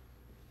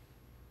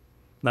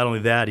 Not only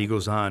that, he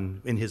goes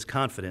on in his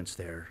confidence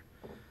there.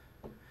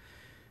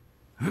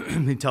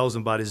 He tells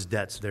him about his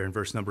debts there in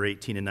verse number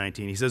 18 and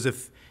 19. He says,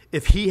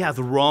 if he hath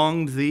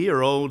wronged thee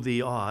or owed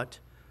thee aught,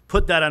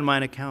 put that on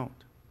mine account.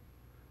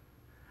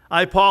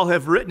 I, Paul,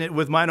 have written it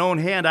with mine own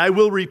hand. I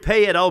will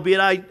repay it,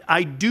 albeit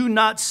I do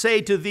not say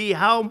to thee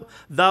how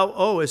thou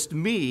owest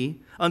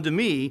me unto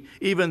me,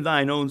 even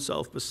thine own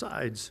self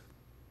besides.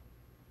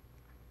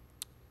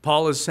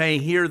 Paul is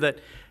saying here that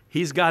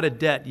he's got a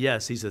debt.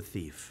 Yes, he's a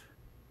thief.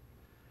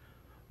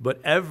 But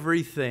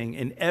everything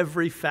in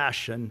every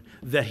fashion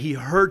that he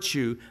hurt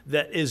you,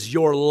 that is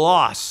your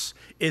loss,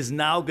 is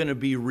now going to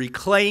be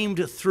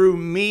reclaimed through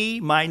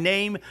me, my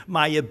name,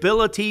 my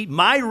ability,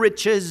 my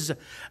riches.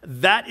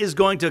 That is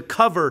going to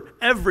cover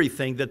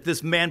everything that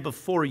this man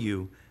before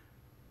you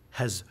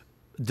has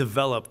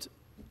developed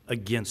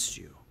against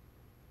you.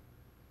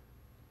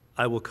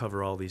 I will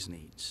cover all these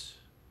needs.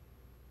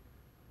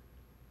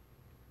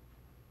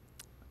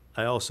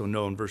 I also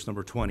know in verse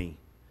number 20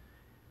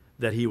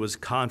 that he was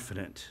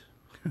confident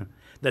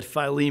that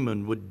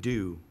Philemon would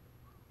do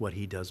what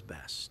he does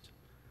best,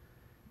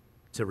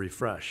 to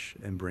refresh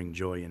and bring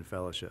joy and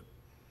fellowship.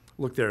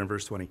 Look there in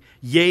verse 20.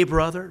 Yea,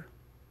 brother,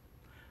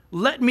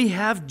 let me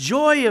have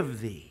joy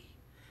of thee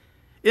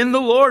in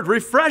the Lord.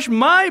 Refresh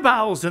my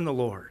bowels in the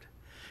Lord.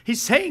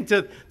 He's saying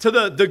to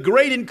the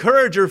great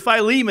encourager,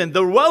 Philemon,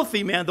 the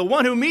wealthy man, the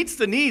one who meets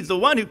the needs, the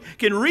one who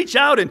can reach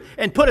out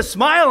and put a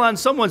smile on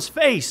someone's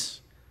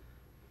face.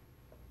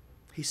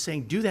 He's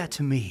saying, do that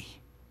to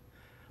me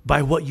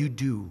by what you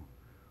do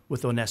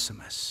with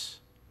Onesimus.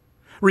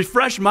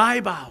 Refresh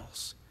my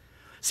bowels.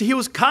 See, he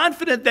was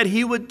confident that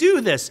he would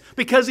do this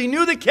because he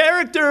knew the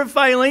character of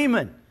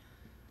Philemon,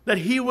 that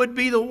he would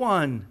be the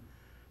one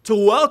to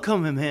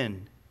welcome him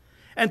in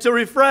and to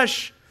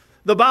refresh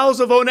the bowels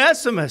of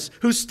Onesimus,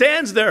 who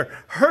stands there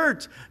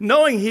hurt,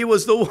 knowing he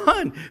was the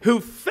one who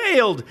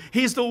failed.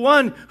 He's the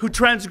one who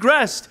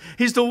transgressed.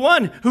 He's the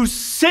one who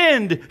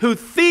sinned, who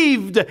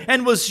thieved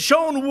and was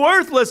shown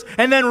worthless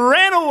and then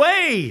ran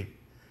away.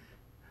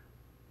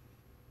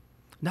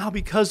 Now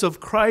because of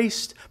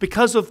Christ,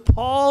 because of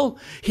Paul,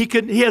 he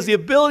has the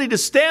ability to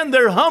stand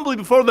there humbly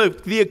before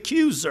the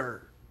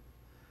accuser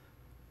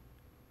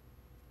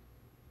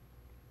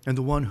and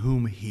the one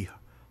whom he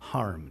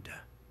harmed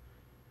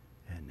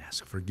and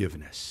ask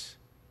forgiveness.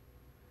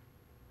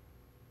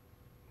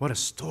 What a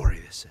story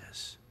this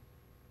is.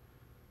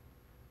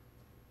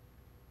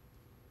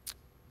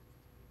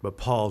 But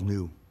Paul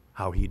knew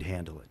how he'd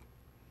handle it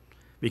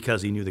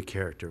because he knew the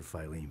character of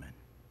Philemon.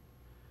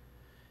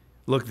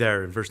 Look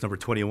there in verse number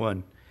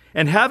 21.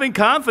 And having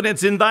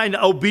confidence in thine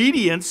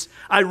obedience,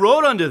 I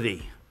wrote unto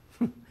thee,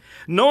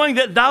 knowing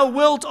that thou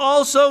wilt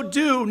also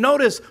do,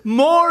 notice,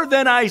 more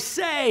than I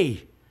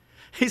say.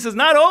 He says,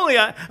 not only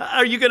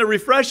are you going to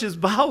refresh his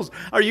bowels,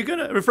 are you going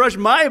to refresh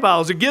my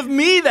bowels or give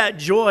me that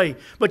joy,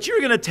 but you're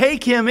going to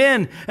take him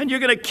in and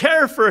you're going to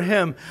care for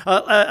him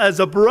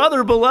as a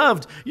brother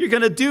beloved. You're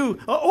going to do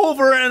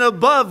over and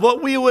above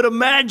what we would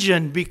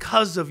imagine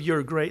because of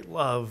your great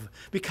love,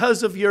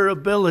 because of your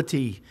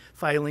ability,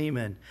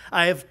 Philemon.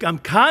 I'm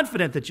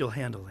confident that you'll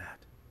handle that.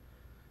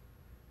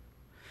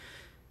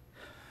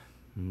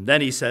 And then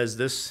he says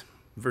this,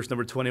 verse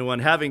number 21,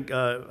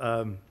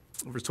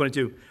 verse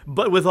 22,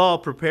 but withal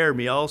prepare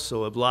me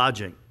also a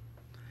lodging.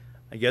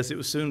 I guess it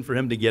was soon for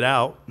him to get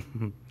out.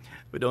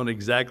 We don't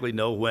exactly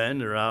know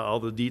when or all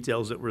the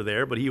details that were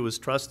there, but he was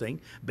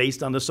trusting,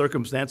 based on the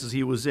circumstances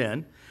he was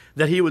in,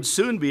 that he would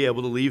soon be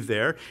able to leave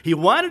there. He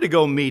wanted to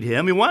go meet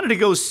him. He wanted to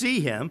go see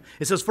him.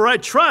 It says, "For I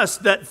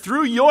trust that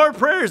through your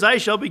prayers I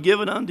shall be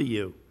given unto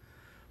you."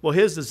 Well,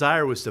 his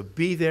desire was to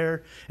be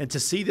there and to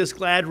see this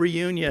glad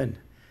reunion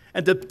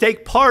and to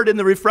take part in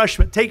the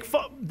refreshment, take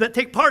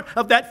part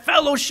of that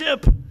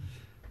fellowship.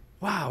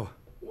 Wow,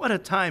 what a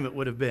time it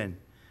would have been,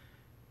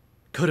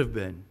 could have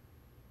been,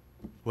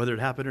 whether it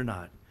happened or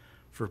not,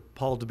 for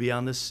Paul to be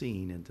on this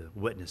scene and to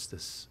witness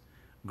this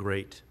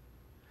great,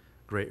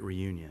 great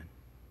reunion.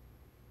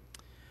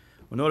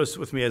 Well, notice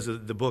with me as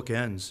the book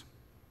ends,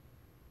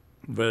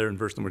 there in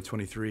verse number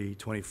 23,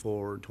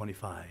 24, and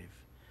 25,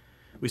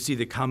 we see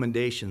the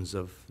commendations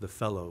of the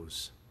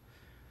fellows.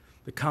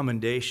 The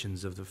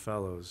commendations of the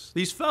fellows.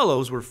 These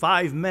fellows were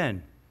 5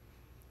 men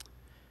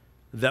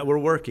that were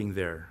working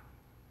there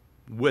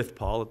with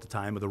Paul at the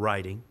time of the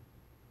writing.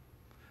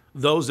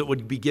 Those that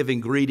would be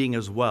giving greeting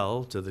as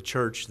well to the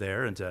church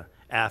there and to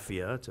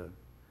Aphia,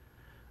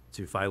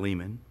 to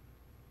Philemon,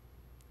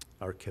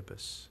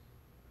 Archippus.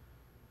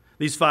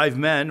 These 5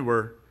 men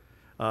were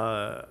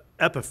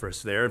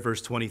Epaphras there in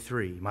verse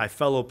 23, my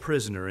fellow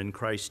prisoner in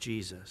Christ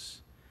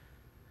Jesus.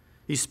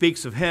 He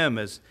speaks of him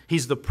as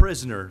he's the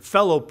prisoner,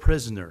 fellow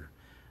prisoner,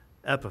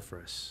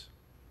 Epaphras.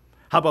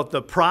 How about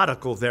the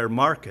prodigal there,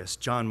 Marcus?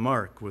 John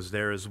Mark was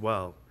there as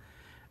well.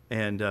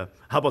 And how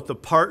about the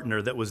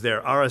partner that was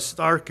there?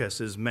 Aristarchus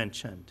is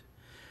mentioned.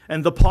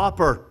 And the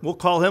pauper, we'll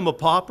call him a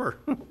pauper.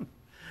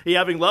 He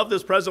having loved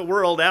this present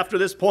world after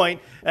this point,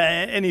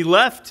 and he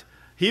left.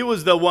 He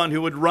was the one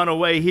who would run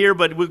away here,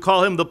 but we'd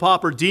call him the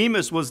pauper.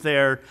 Demas was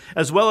there,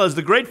 as well as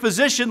the great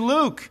physician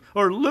Luke,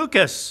 or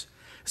Lucas.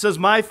 It says,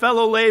 my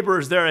fellow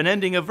laborers there, an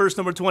ending of verse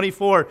number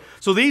 24.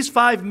 So these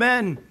 5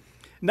 men,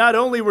 not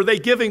only were they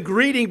giving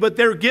greeting, but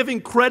they're giving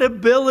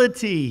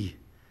credibility.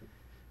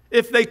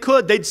 If they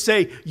could, they'd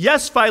say,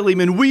 yes,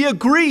 Philemon, we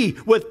agree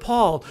with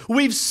Paul.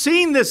 We've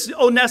seen this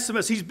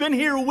Onesimus. He's been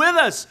here with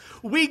us.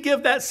 We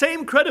give that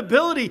same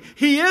credibility.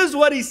 He is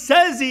what he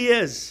says he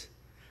is.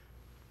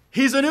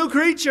 He's a new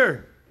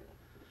creature.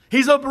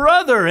 He's a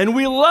brother, and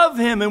we love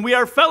him, and we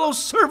are fellow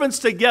servants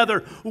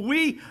together.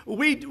 We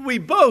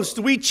boast,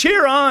 we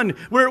cheer on,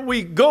 where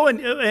we go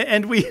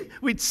and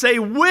we'd say,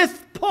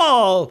 with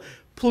Paul,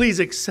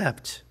 please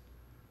accept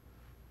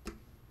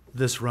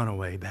this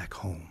runaway back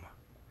home.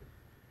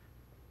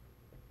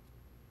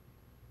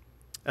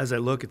 As I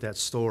look at that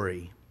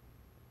story,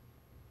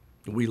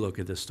 we look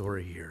at this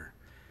story here,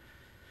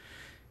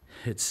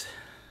 it's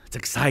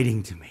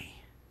exciting to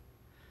me.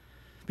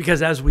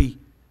 Because as we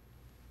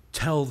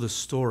tell the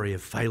story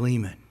of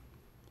Philemon,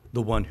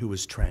 the one who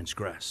was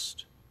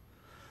transgressed,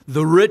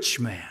 the rich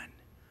man,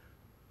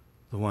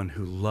 the one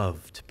who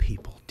loved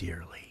people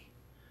dearly,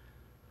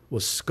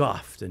 was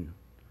scoffed and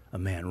a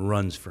man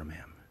runs from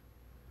him,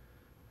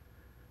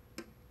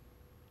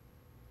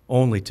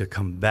 only to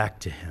come back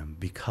to him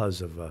because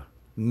of a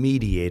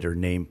mediator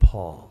named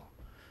Paul,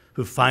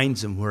 who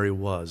finds him where he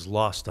was,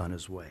 lost on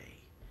his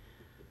way.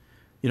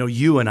 You know,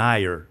 you and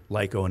I are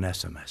like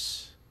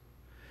Onesimus.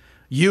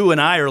 You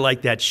and I are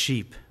like that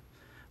sheep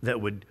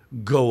that would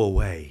go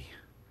away.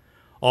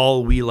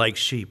 All we like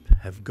sheep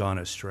have gone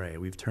astray.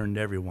 We've turned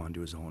everyone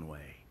to his own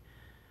way.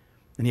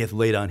 And he hath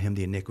laid on him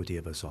the iniquity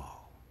of us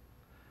all.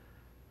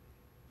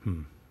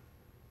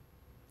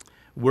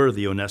 We're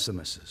the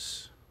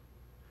Onesimuses.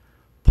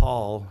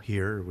 Paul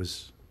here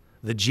was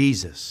the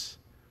Jesus,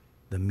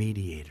 the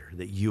mediator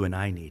that you and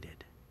I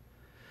needed.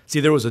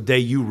 See, there was a day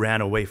you ran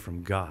away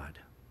from God.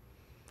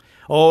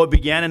 Oh, it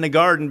began in the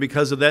garden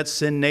because of that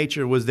sin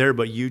nature was there,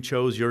 but you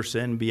chose your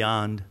sin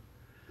beyond,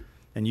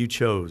 and you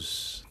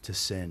chose to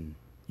sin.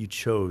 You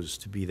chose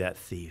to be that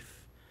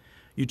thief.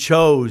 You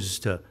chose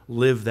to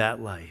live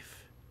that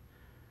life.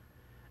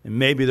 And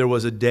maybe there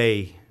was a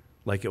day,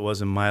 like it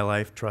was in my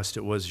life, trust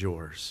it was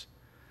yours,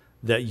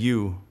 that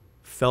you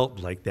felt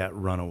like that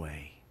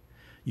runaway.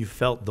 You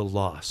felt the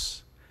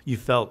loss. You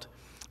felt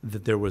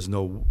that there was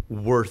no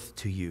worth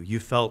to you. You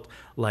felt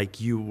like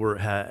you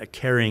were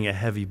carrying a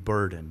heavy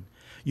burden.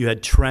 You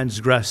had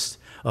transgressed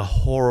in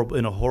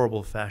a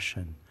horrible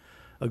fashion,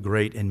 a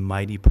great and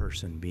mighty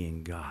person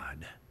being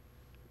God.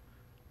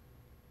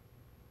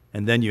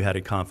 And then you had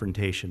a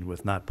confrontation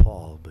with not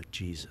Paul, but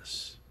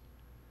Jesus.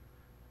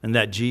 And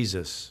that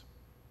Jesus,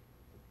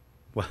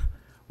 what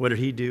did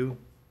he do?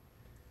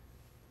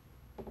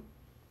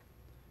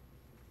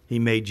 He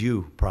made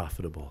you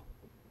profitable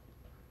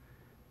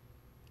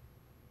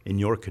in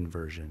your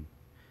conversion.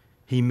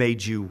 He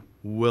made you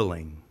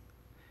willing.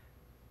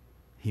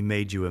 He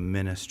made you a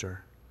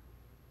minister.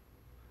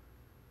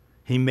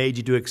 He made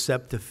you to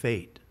accept the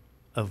fate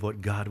of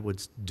what God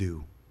would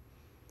do,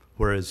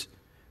 whereas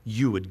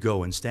you would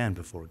go and stand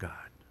before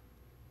God.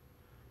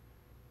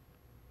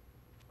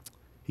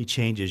 He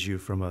changes you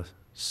from a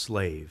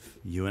slave,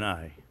 you and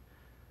I,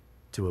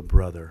 to a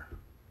brother,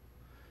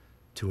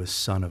 to a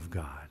son of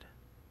God.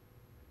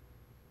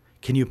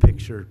 Can you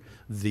picture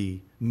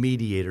the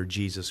mediator,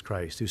 Jesus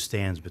Christ, who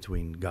stands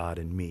between God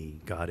and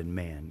me, God and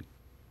man?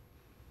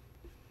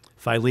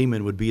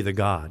 Philemon would be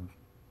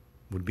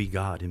would be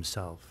God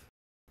himself.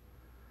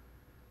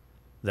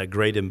 That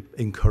great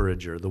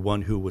encourager, the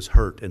one who was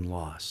hurt and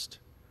lost.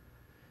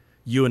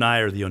 You and I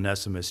are the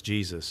Onesimus.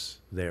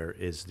 Jesus there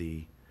is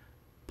the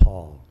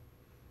Paul.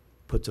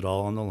 Puts it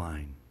all on the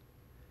line.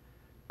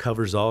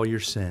 Covers all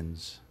your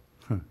sins.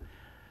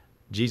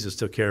 Jesus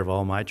took care of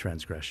all my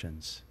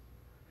transgressions.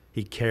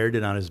 He carried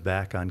it on his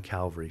back on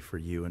Calvary for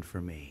you and for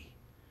me.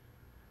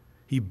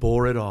 He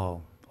bore it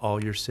all.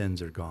 All your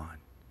sins are gone.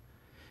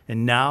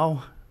 And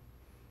now,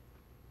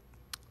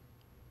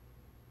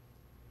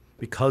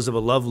 because of a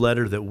love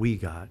letter that we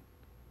got,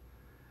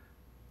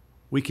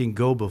 we can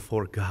go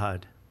before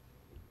God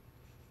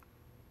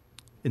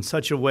in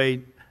such a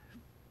way,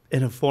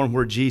 in a form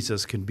where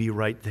Jesus can be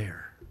right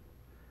there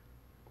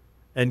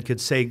and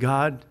could say,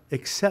 God,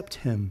 accept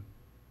him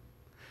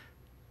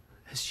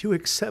as you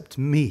accept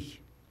me.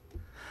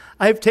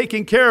 I have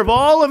taken care of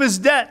all of his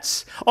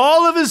debts.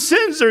 All of his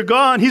sins are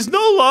gone. He's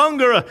no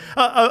longer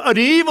an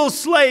evil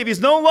slave. He's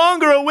no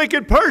longer a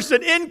wicked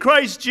person. In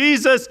Christ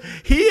Jesus,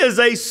 he is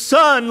a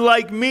son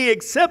like me.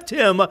 Accept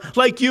him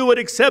like you would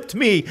accept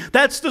me.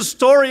 That's the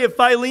story of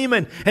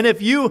Philemon. And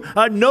if you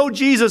know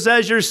Jesus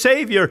as your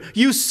Savior,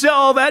 you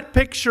saw that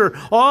picture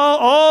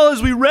all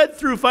as we read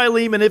through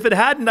Philemon. If it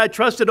hadn't, I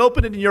trust it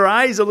opened it in your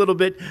eyes a little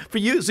bit for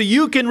you so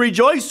you can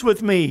rejoice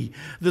with me.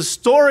 The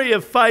story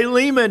of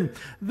Philemon,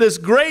 this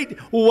great,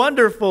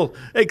 wonderful,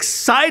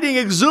 exciting,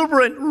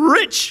 exuberant,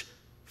 rich,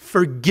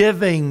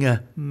 forgiving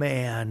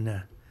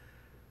man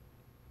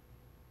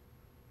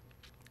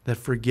that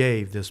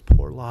forgave this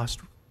poor lost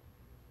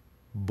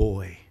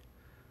boy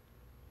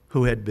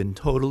who had been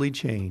totally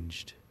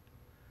changed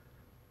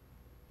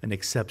and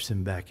accepts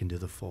him back into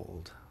the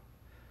fold.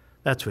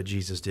 That's what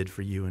Jesus did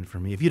for you and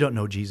for me. If you don't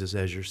know Jesus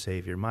as your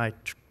Savior, my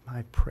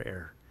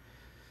prayer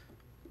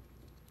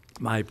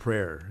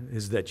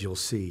is that you'll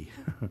see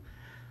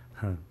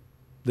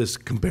this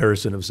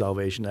comparison of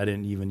salvation. I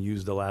didn't even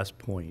use the last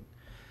point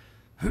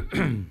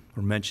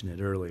or mention it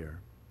earlier.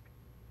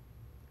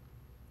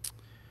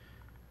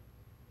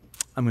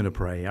 I'm going to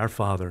pray. Our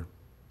Father,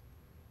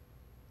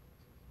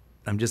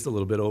 I'm just a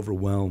little bit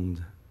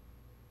overwhelmed.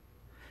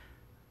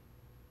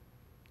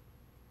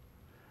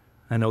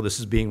 I know this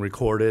is being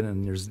recorded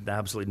and there's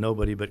absolutely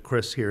nobody but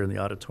Chris here in the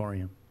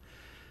auditorium.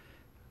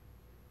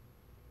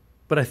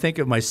 But I think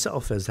of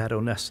myself as that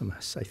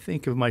Onesimus. I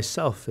think of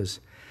myself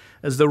as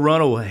the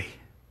runaway.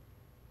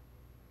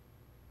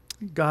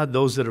 God,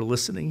 those that are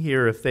listening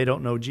here, if they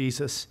don't know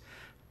Jesus,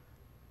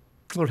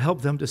 Lord,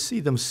 help them to see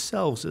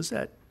themselves as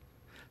that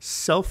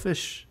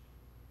selfish,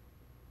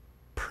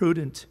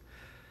 prudent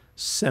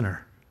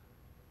sinner.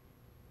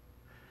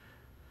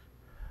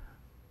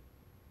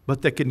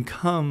 But that can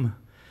come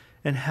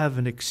and have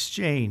an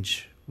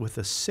exchange with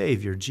a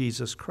Savior,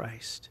 Jesus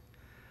Christ,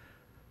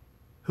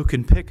 who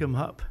can pick him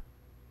up,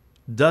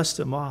 dust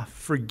him off,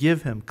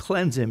 forgive him,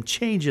 cleanse him,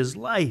 change his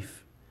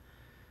life,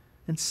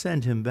 and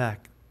send him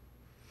back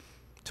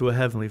to a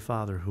heavenly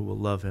Father who will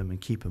love him and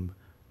keep him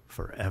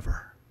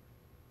forever.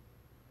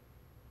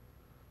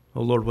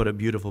 Oh Lord, what a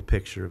beautiful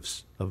picture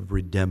of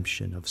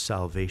redemption, of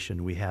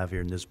salvation we have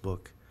here in this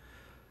book.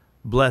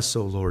 Bless,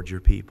 oh Lord,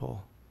 your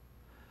people.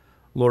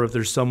 Lord, if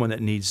there's someone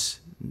that needs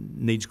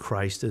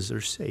Christ as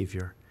their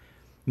Savior,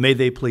 may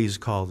they please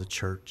call the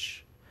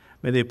church.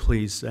 May they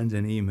please send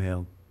an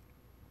email.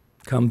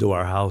 Come to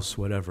our house,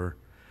 whatever.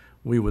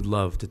 We would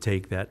love to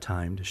take that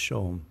time to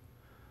show them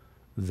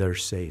their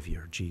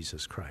Savior,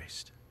 Jesus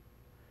Christ.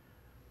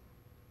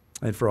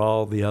 And for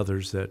all the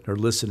others that are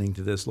listening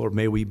to this, Lord,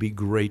 may we be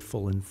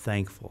grateful and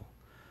thankful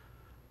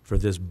for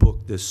this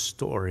book, this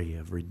story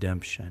of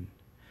redemption.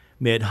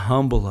 May it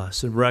humble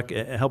us and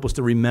help us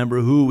to remember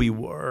who we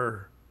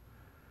were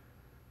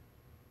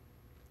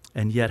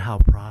and yet how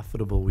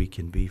profitable we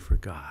can be for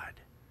God.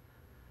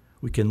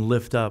 We can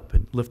lift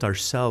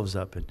ourselves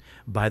up and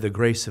by the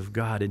grace of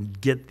God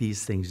and get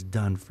these things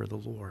done for the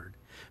Lord.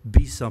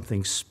 Be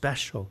something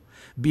special.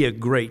 Be a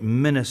great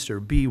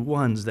minister. Be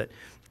ones that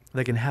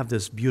can have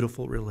this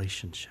beautiful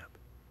relationship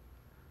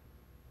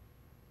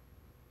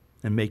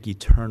and make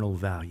eternal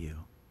value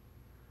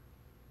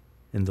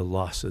in the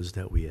losses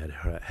that we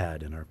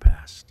had in our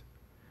past.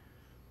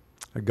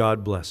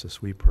 God bless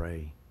us, we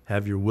pray.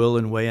 Have your will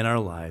and way in our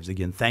lives.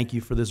 Again, thank you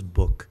for this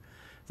book.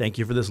 Thank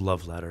you for this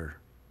love letter.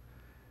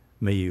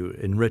 May you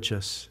enrich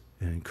us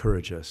and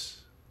encourage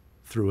us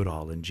through it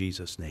all in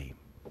Jesus' name.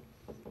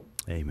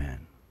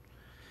 Amen.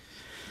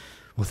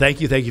 Well,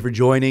 thank you for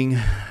joining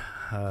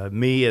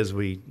me as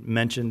we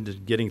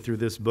mentioned getting through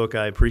this book.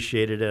 I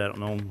appreciated it. I don't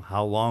know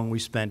how long we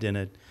spent in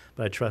it,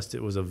 but I trust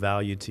it was of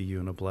value to you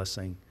and a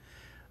blessing.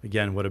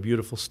 Again, what a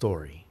beautiful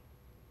story.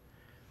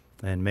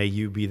 And may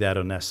you be that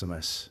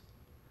Onesimus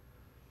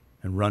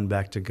and run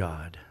back to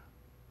God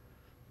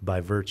by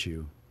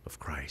virtue of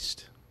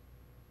Christ.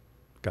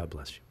 God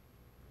bless you.